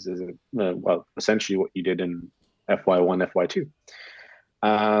is well, essentially what you did in FY1,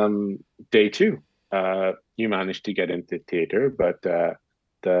 FY2. Day two, you managed to get into theatre, but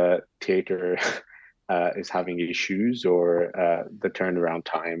the theatre is having issues, or the turnaround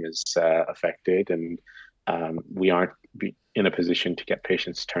time is affected, and we aren't in a position to get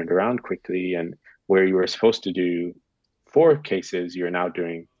patients turned around quickly. And where you were supposed to do 4 cases, you're now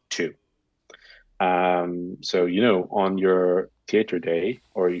doing 2. So, on your theatre day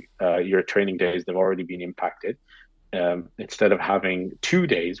or your training days, they've already been impacted. Instead of having 2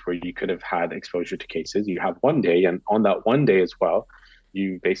 days where you could have had exposure to cases, you have 1 day. And on that 1 day as well,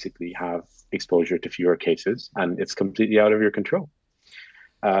 you basically have exposure to fewer cases, and it's completely out of your control.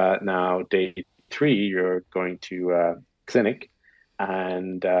 Now, day 3, you're going to clinic,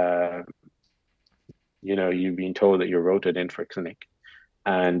 and you've been told that you're rotated in for clinic,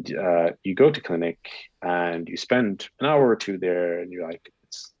 and you go to clinic and you spend an hour or 2 there, and you're like,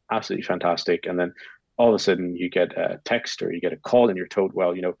 it's absolutely fantastic. And then all of a sudden you get a text or you get a call, and you're told,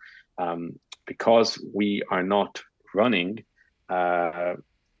 well, because we are not running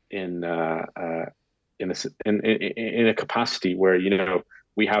in a capacity where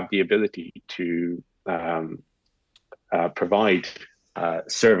we have the ability to provide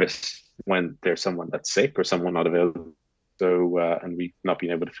service when there's someone that's sick or someone not available. So and we've not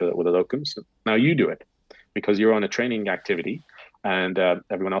been able to fill it with a locum. So now you do it because you're on a training activity, and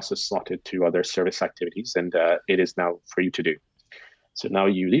everyone else is slotted to other service activities, and it is now for you to do. So now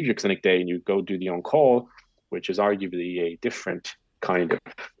you leave your clinic day and you go do the on-call, which is arguably a different kind of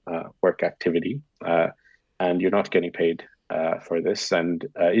work activity, and you're not getting paid for this. And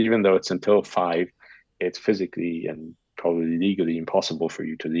even though it's until 5, it's physically and probably legally impossible for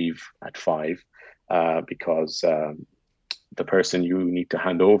you to leave at 5 because the person you need to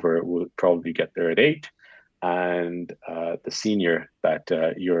hand over will probably get there at 8, and the senior that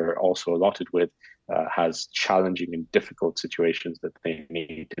you're also allotted with has challenging and difficult situations that they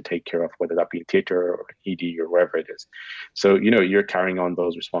need to take care of, whether that be in theatre or ED or wherever it is. So, you're carrying on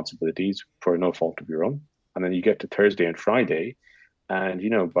those responsibilities for no fault of your own. And then you get to Thursday and Friday, and,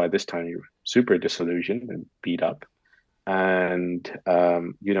 by this time you're super disillusioned and beat up. And,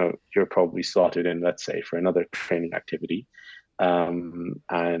 you're probably slotted in, let's say, for another training activity.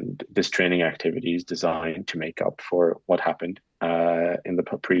 And this training activity is designed to make up for what happened in the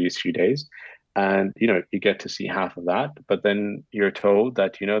previous few days. And, you get to see half of that, but then you're told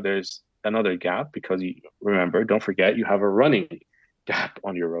that, there's another gap because don't forget, you have a running gap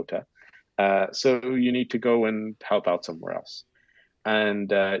on your rota. So you need to go and help out somewhere else.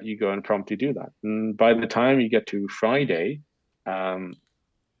 And you go and promptly do that. And by the time you get to Friday,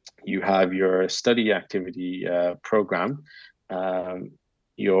 you have your study activity program.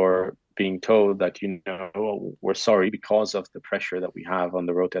 You're being told that, we're sorry, because of the pressure that we have on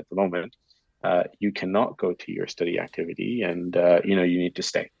the rota at the moment, you cannot go to your study activity, and you need to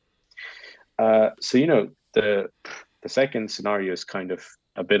stay. So the second scenario is kind of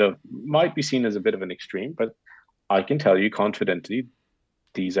a bit of might be seen as a bit of an extreme, but I can tell you confidently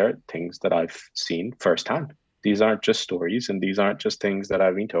these are things that I've seen firsthand. These aren't just stories, and these aren't just things that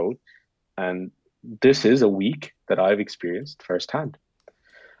I've been told. And this is a week that I've experienced firsthand.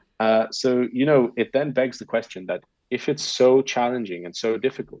 So, it then begs the question that if it's so challenging and so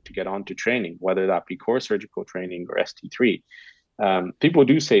difficult to get onto training, whether that be core surgical training or ST3, people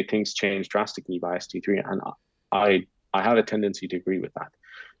do say things change drastically by ST3, and I I have a tendency to agree with that.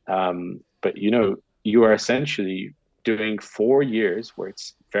 But you are essentially doing 4 years where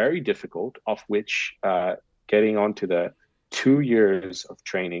it's very difficult, of which getting onto the 2 years of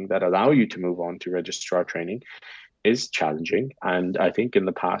training that allow you to move on to registrar training is challenging. And I think in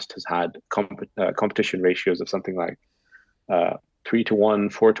the past has had competition ratios of something like 3 to 1,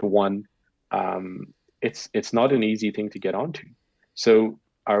 4 to 1. It's not an easy thing to get onto. So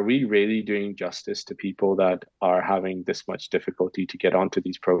are we really doing justice to people that are having this much difficulty to get onto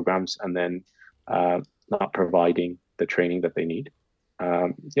these programs and then not providing the training that they need?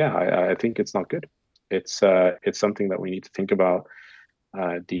 Yeah, I think it's not good. It's something that we need to think about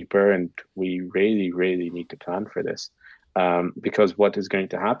deeper, and we really, really need to plan for this. Because what is going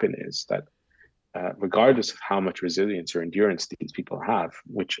to happen is that regardless of how much resilience or endurance these people have,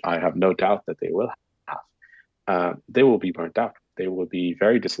 which I have no doubt that they will have, they will be burnt out. They will be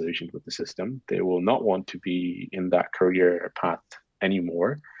very disillusioned with the system. They will not want to be in that career path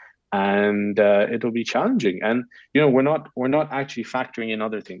anymore, and it'll be challenging. And we're not actually factoring in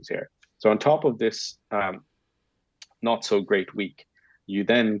other things here. So on top of this not so great week, you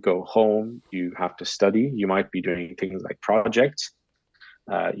then go home. You have to study. You might be doing things like projects.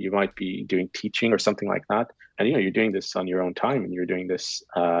 You might be doing teaching or something like that. And you're doing this on your own time, and you're doing this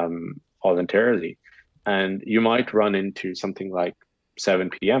voluntarily. And you might run into something like 7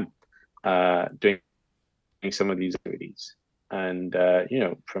 p.m. Doing some of these activities. And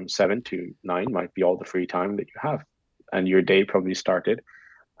from 7 to 9 might be all the free time that you have. And your day probably started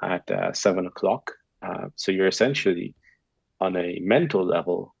at 7 o'clock. So you're essentially on a mental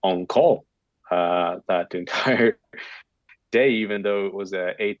level on call that entire day, even though it was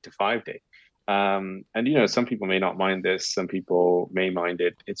a 8 to 5 day. And some people may not mind this, some people may mind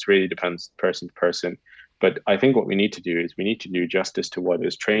it. It's really depends person to person. But I think what we need to do is we need to do justice to what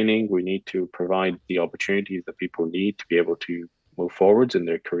is training. We need to provide the opportunities that people need to be able to move forwards in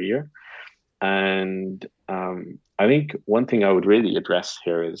their career. And I think one thing I would really address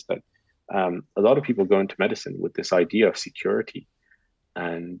here is that a lot of people go into medicine with this idea of security,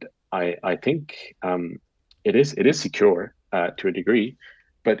 and I think it is secure to a degree,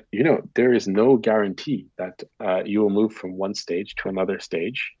 but there is no guarantee that you will move from one stage to another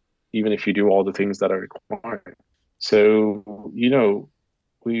stage, even if you do all the things that are required. So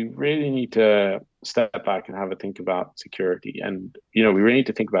we really need to step back and have a think about security, and we really need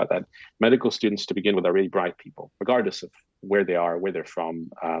to think about that. Medical students, to begin with, are really bright people, regardless of where they are, where they're from.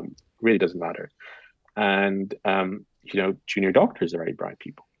 Really doesn't matter. And junior doctors are very bright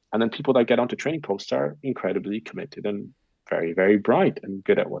people, and then people that get onto training posts are incredibly committed and very, very bright and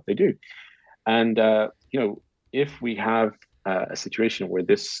good at what they do. And if we have a situation where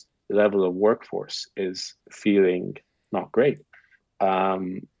this level of workforce is feeling not great,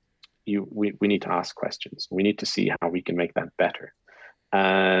 we need to ask questions. We need to see how we can make that better.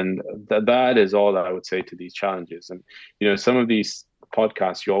 And that is all that I would say to these challenges. And some of these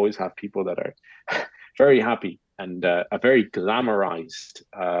podcasts, you always have people that are very happy and a very glamorized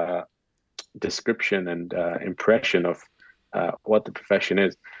description and impression of what the profession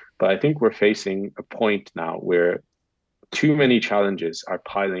is. But I think we're facing a point now where too many challenges are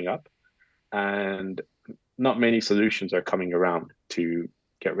piling up, and not many solutions are coming around to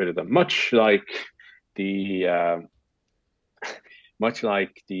get rid of them. The uh, much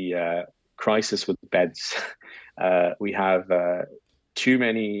like the crisis with beds, we have too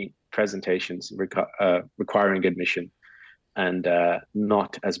many presentations requiring admission, and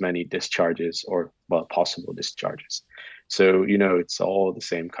not as many discharges, or well, possible discharges. So it's all the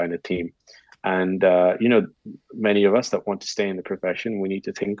same kind of theme. And many of us that want to stay in the profession, we need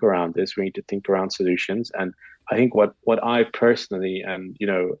to think around this. We need to think around solutions. And I think what I personally, and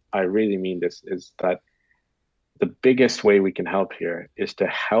I really mean this, is that the biggest way we can help here is to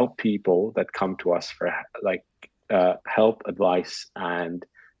help people that come to us for help, advice, and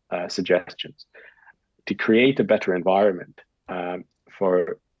suggestions, to create a better environment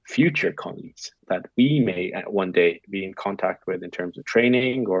for future colleagues that we may one day be in contact with in terms of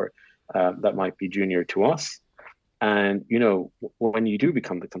training, or that might be junior to us. And when you do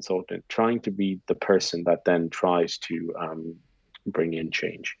become the consultant, trying to be the person that then tries to bring in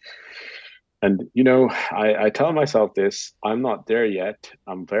change. And I tell myself this: I'm not there yet.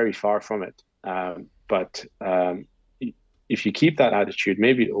 I'm very far from it. But if you keep that attitude,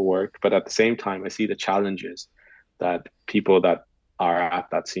 maybe it'll work. But at the same time, I see the challenges that people that are at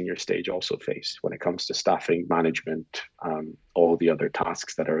that senior stage also face when it comes to staffing, management, all the other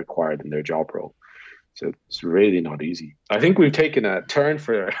tasks that are required in their job role. So it's really not easy. I think we've taken a turn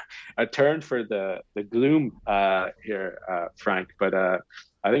for the gloom here, Frank. But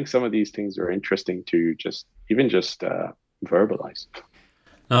I think some of these things are interesting to just verbalize.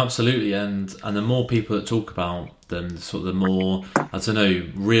 No, absolutely, and the more people that talk about them, sort of the more, I don't know,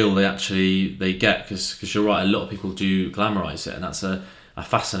 real they get, because you're right, a lot of people do glamorize it, and that's a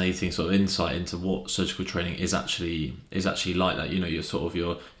fascinating sort of insight into what surgical training is actually like. That, you're sort of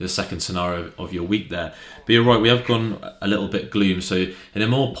your second scenario of your week there. But you're right, we have gone a little bit gloom. So in a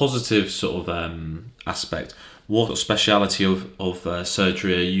more positive sort of aspect, what speciality of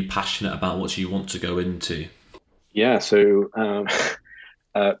surgery are you passionate about? What do you want to go into? Yeah. So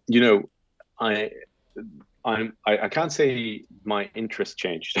uh, you know, I I can't say my interest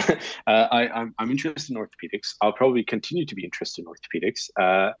changed. I'm interested in orthopedics. I'll probably continue to be interested in orthopedics.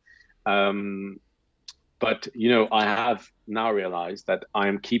 Um, but I have now realized that I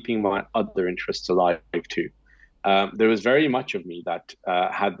am keeping my other interests alive too. There was very much of me that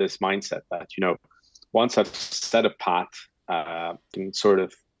had this mindset that once I've set a path, can sort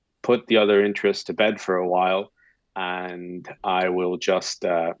of put the other interests to bed for a while, and I will just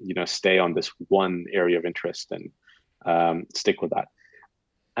stay on this one area of interest and stick with that.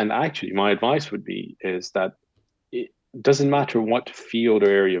 And actually, my advice would be is that it doesn't matter what field or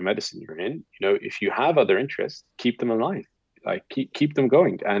area of medicine you're in. If you have other interests, keep them alive, like keep them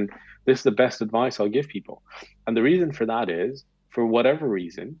going. And this is the best advice I'll give people. And the reason for that is, for whatever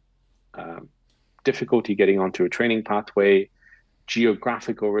reason, um, difficulty getting onto a training pathway,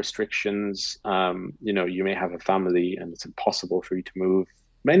 geographical restrictions. You may have a family and it's impossible for you to move.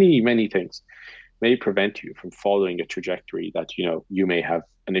 Many things may prevent you from following a trajectory that you may have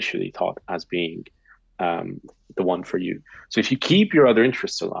initially thought as being um, the one for you. So if you keep your other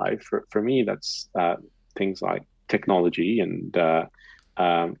interests alive, for me, that's things like technology and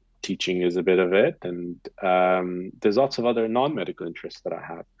teaching is a bit of it, and there's lots of other non-medical interests that I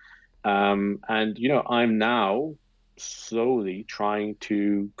have. And I'm now slowly trying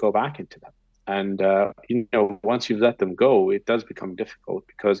to go back into them. And once you've let them go, it does become difficult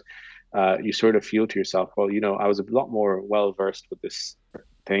because you sort of feel to yourself, well, I was a lot more well versed with this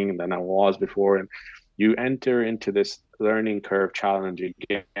thing than I was before, and you enter into this learning curve challenge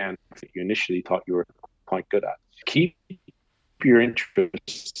again that you initially thought you were quite good at. Keep your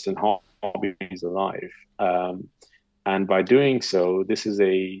interests and hobbies alive. And by doing so, this is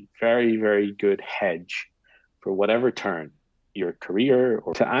a very, very good hedge for whatever turn your career,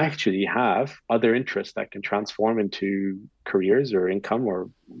 or to actually have other interests that can transform into careers or income, or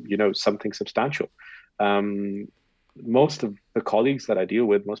something substantial. Um, most of the colleagues that I deal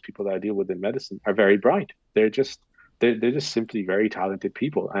with, most people that I deal with in medicine, are very bright. They're just simply very talented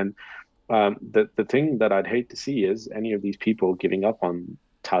people. And the thing that I'd hate to see is any of these people giving up on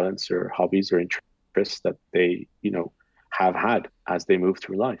talents or hobbies or interests that they have had as they move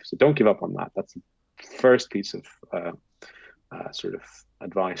through life. So don't give up on that. That's the first piece of sort of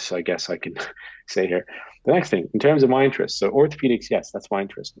advice, I guess I can say here. The next thing, in terms of my interests, so orthopedics, yes, that's my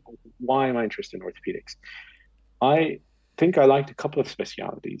interest. Why am I interested in orthopedics? I think I liked a couple of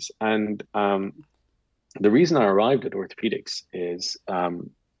specialities, and the reason I arrived at orthopedics is,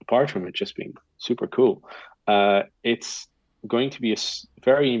 apart from it just being super cool, it's going to be a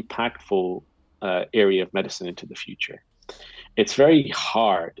very impactful area of medicine into the future. It's very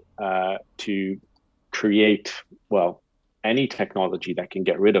hard to create, well, any technology that can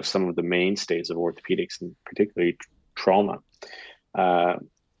get rid of some of the mainstays of orthopedics, and particularly trauma. Uh,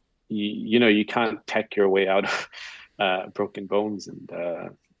 you can't tech your way out of broken bones and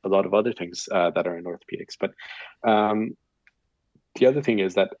a lot of other things that are in orthopedics. But the other thing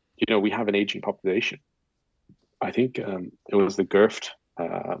is that we have an aging population. I think it was the GERFT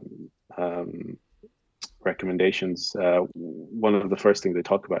um, recommendations. One of the first things they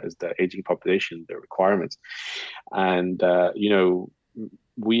talk about is the aging population, the requirements, and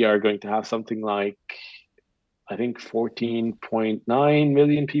we are going to have something like, I think, 14.9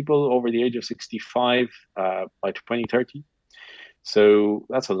 million people over the age of 65 by 2030. So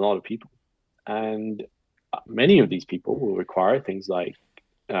that's a lot of people. And many of these people will require things like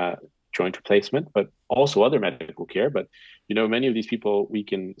uh, joint replacement, but also other medical care. But, many of these people we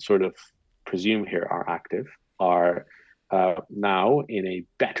can sort of presume here are active, are now in a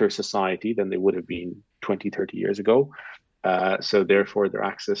better society than they would have been 20, 30 years ago. So therefore, their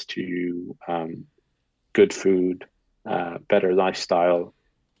access to good food, better lifestyle,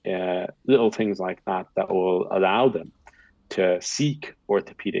 little things like that that will allow them to seek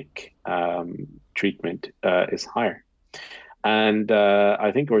orthopedic treatment is higher. And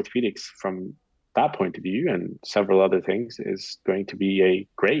I think orthopedics, from that point of view, and several other things, is going to be a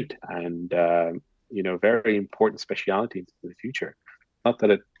great and very important speciality into the future. Not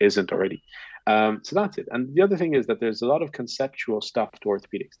that it isn't already. So that's it. And the other thing is that there's a lot of conceptual stuff to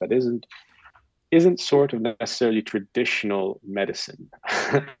orthopedics that isn't sort of necessarily traditional medicine.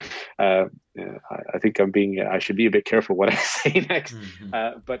 I think I should be a bit careful what I say next.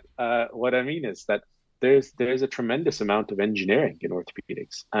 Hmm. But what I mean is that there's a tremendous amount of engineering in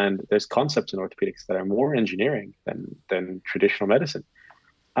orthopedics, and there's concepts in orthopedics that are more engineering than traditional medicine.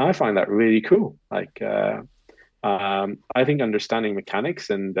 And I find that really cool. I think understanding mechanics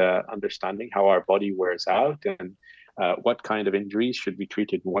and understanding how our body wears out and what kind of injuries should be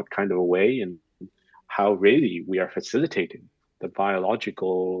treated in what kind of a way, and how really we are facilitating the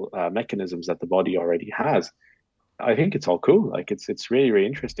biological mechanisms that the body already has. I think it's all cool. Like it's really, really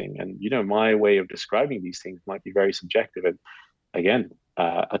interesting. And my way of describing these things might be very subjective and again,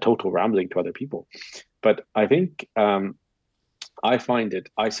 a total rambling to other people. But I think I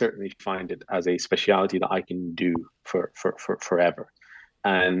certainly find it as a speciality that I can do for forever.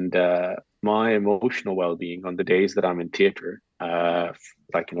 And my emotional well-being on the days that I'm in theater,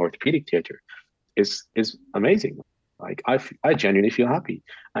 like in orthopedic theater, is amazing. Like I genuinely feel happy.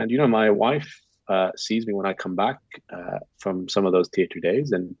 And my wife sees me when I come back from some of those theater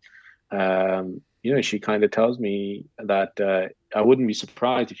days, and she kind of tells me that I wouldn't be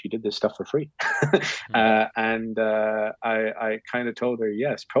surprised if you did this stuff for free. And I kind of told her,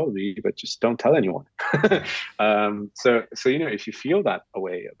 yes, probably, but just don't tell anyone. So if you feel that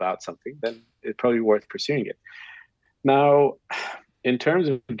way about something, then it's probably worth pursuing it. Now, in terms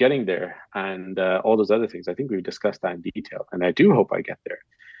of getting there and all those other things, I think we've discussed that in detail, and I do hope I get there.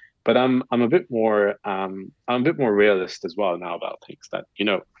 But I'm a bit more realist as well now about things that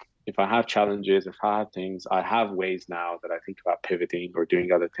if I have challenges, if I have things, I have ways now that I think about pivoting or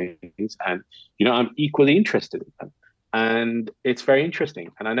doing other things, and I'm equally interested in them. And it's very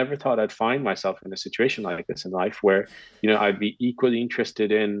interesting. And I never thought I'd find myself in a situation like this in life where I'd be equally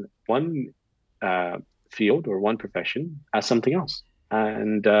interested in one uh, field or one profession as something else.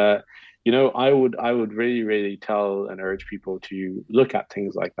 And I would really, really tell and urge people to look at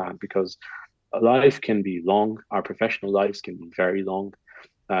things like that, because life can be long. Our professional lives can be very long.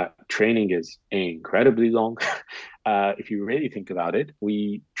 Training is incredibly long. If you really think about it,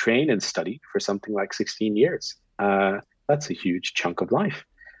 we train and study for something like 16 years. That's a huge chunk of life.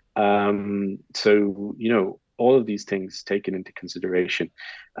 So, all of these things taken into consideration,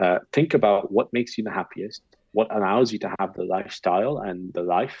 think about what makes you the happiest, what allows you to have the lifestyle and the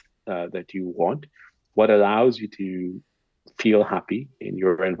life that you want, what allows you to feel happy in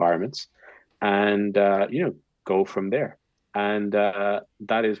your environments, and go from there. And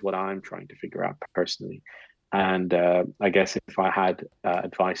that is what I'm trying to figure out personally. And I guess if I had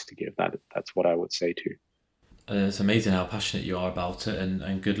advice to give, that's what I would say too. It's amazing how passionate you are about it,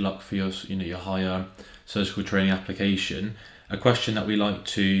 and good luck for your higher surgical training application. A question that we like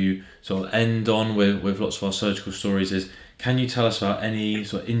to sort of end on with lots of our surgical stories is: can you tell us about any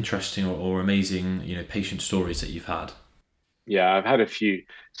sort of interesting or amazing patient stories that you've had? Yeah, I've had a few.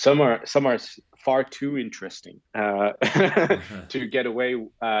 Some are far too interesting to get away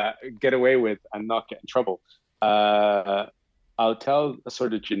with and not get in trouble. Uh, I'll tell a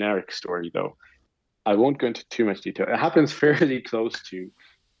sort of generic story though. I won't go into too much detail. It happens fairly close to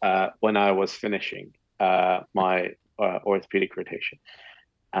when I was finishing my orthopedic rotation,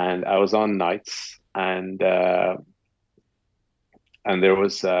 and I was on nights, and there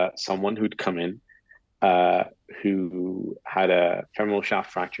was someone who'd come in who had a femoral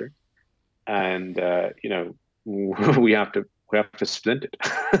shaft fracture, and we have to splint it.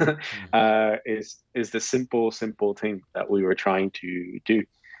 Is the simple thing that we were trying to do.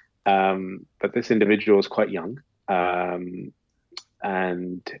 But this individual was quite young, and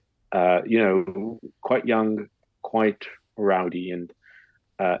quite young, quite rowdy, and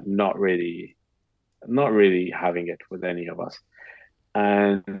not really having it with any of us.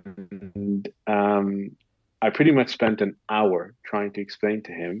 And I pretty much spent an hour trying to explain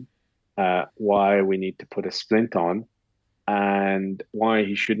to him why we need to put a splint on and why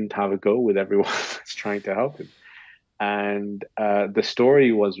he shouldn't have a go with everyone that's trying to help him. And the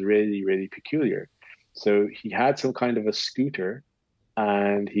story was really, really peculiar. So he had some kind of a scooter,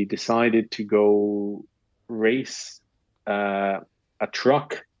 and he decided to go race a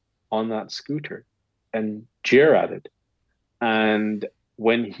truck on that scooter and jeer at it. And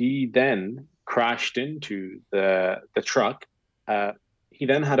when he then crashed into the truck, he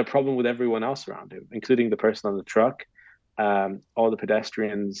then had a problem with everyone else around him, including the person on the truck, all the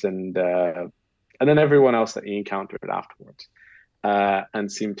pedestrians, and then everyone else that he encountered afterwards,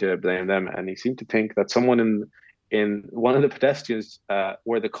 and seemed to blame them. And he seemed to think that someone in one of the pedestrians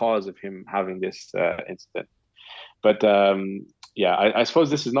were the cause of him having this incident. But yeah, I suppose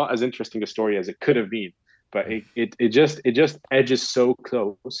this is not as interesting a story as it could have been, but it just edges so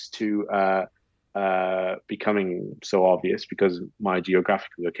close to becoming so obvious because my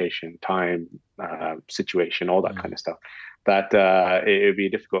geographical location, time, situation, all that kind of stuff, that it would be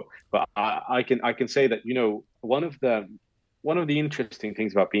difficult. But I can say that one of the interesting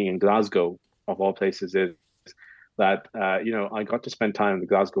things about being in Glasgow, of all places, is that I got to spend time in the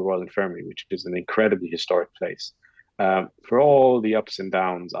Glasgow Royal Infirmary, which is an incredibly historic place. For all the ups and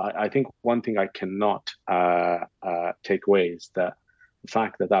downs, I think one thing I cannot take away is that the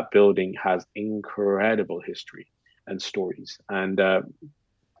fact that that building has incredible history and stories. And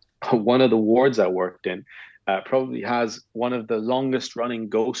one of the wards I worked in probably has one of the longest running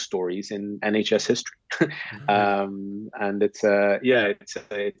ghost stories in NHS history. And it's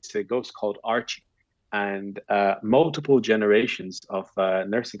a ghost called Archie, and multiple generations of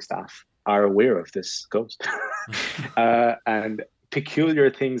nursing staff are aware of this ghost. And peculiar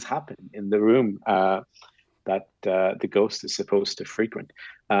things happen in the room that the ghost is supposed to frequent.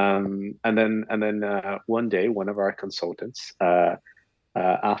 And then one day, one of our consultants,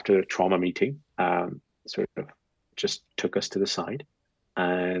 after a trauma meeting, sort of just took us to the side,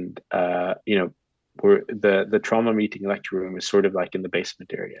 and we're the trauma meeting lecture room is sort of like in the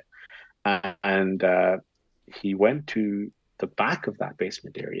basement area, and he went to the back of that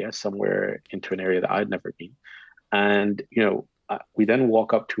basement area, somewhere into an area that I'd never been, and we then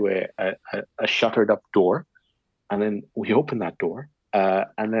walk up to a shuttered up door, and then we open that door,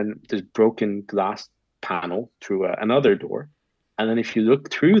 and then there's broken glass panel through another door, and then if you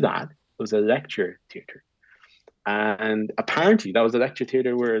look through that, was a lecture theatre. And apparently that was a lecture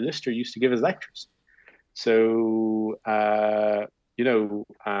theatre where Lister used to give his lectures. So,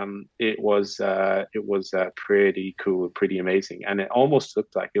 it was pretty cool, pretty amazing. And it almost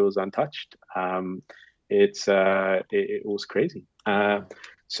looked like it was untouched. It was crazy.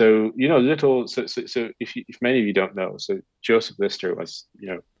 So if many of you don't know, so Joseph Lister was,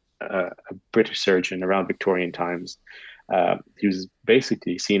 a British surgeon around Victorian times. He was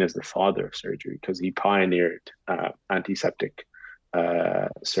basically seen as the father of surgery because he pioneered antiseptic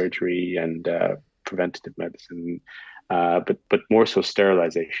surgery and preventative medicine, but more so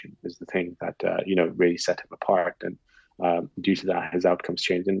sterilization is the thing that really set him apart. And due to that, his outcomes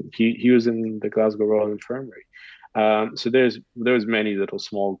changed. And he was in the Glasgow Royal Infirmary. So there's many little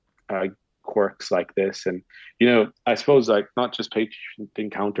small quirks like this, and I suppose like not just patient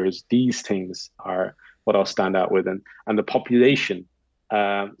encounters. These things are what I'll stand out with, and the population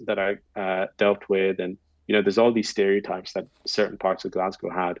that I dealt with, and there's all these stereotypes that certain parts of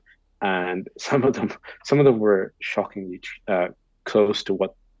Glasgow had, and some of them were shockingly close to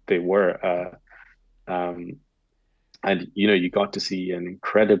what they were, and you got to see an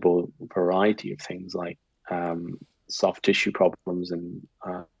incredible variety of things like soft tissue problems and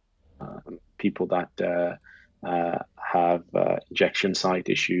people that have injection site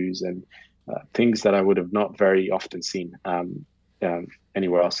issues and things that I would have not very often seen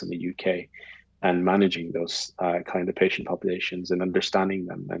anywhere else in the UK, and managing those kind of patient populations and understanding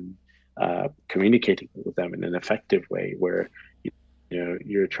them and communicating with them in an effective way where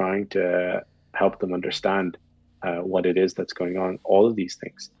you're trying to help them understand what it is that's going on. All of these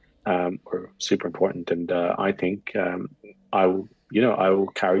things were super important, and I think I will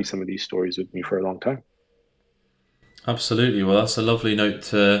carry some of these stories with me for a long time. Absolutely. Well, that's a lovely note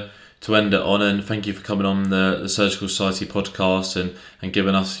to end it on, and thank you for coming on the Surgical Society podcast and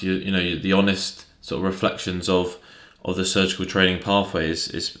giving us the honest sort of reflections of the surgical training pathway.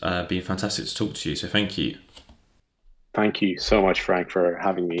 It's been fantastic to talk to you, so thank you. Thank you so much, Frank, for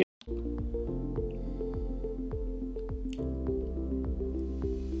having me.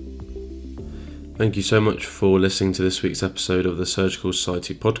 Thank you so much for listening to this week's episode of the Surgical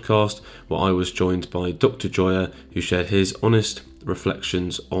Society podcast, where I was joined by Dr. Joiya, who shared his honest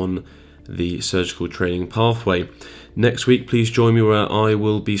reflections on the surgical training pathway. Next week, please join me where I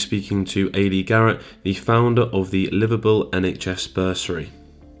will be speaking to Ailey Garrett, the founder of the Liverpool NHS Bursary.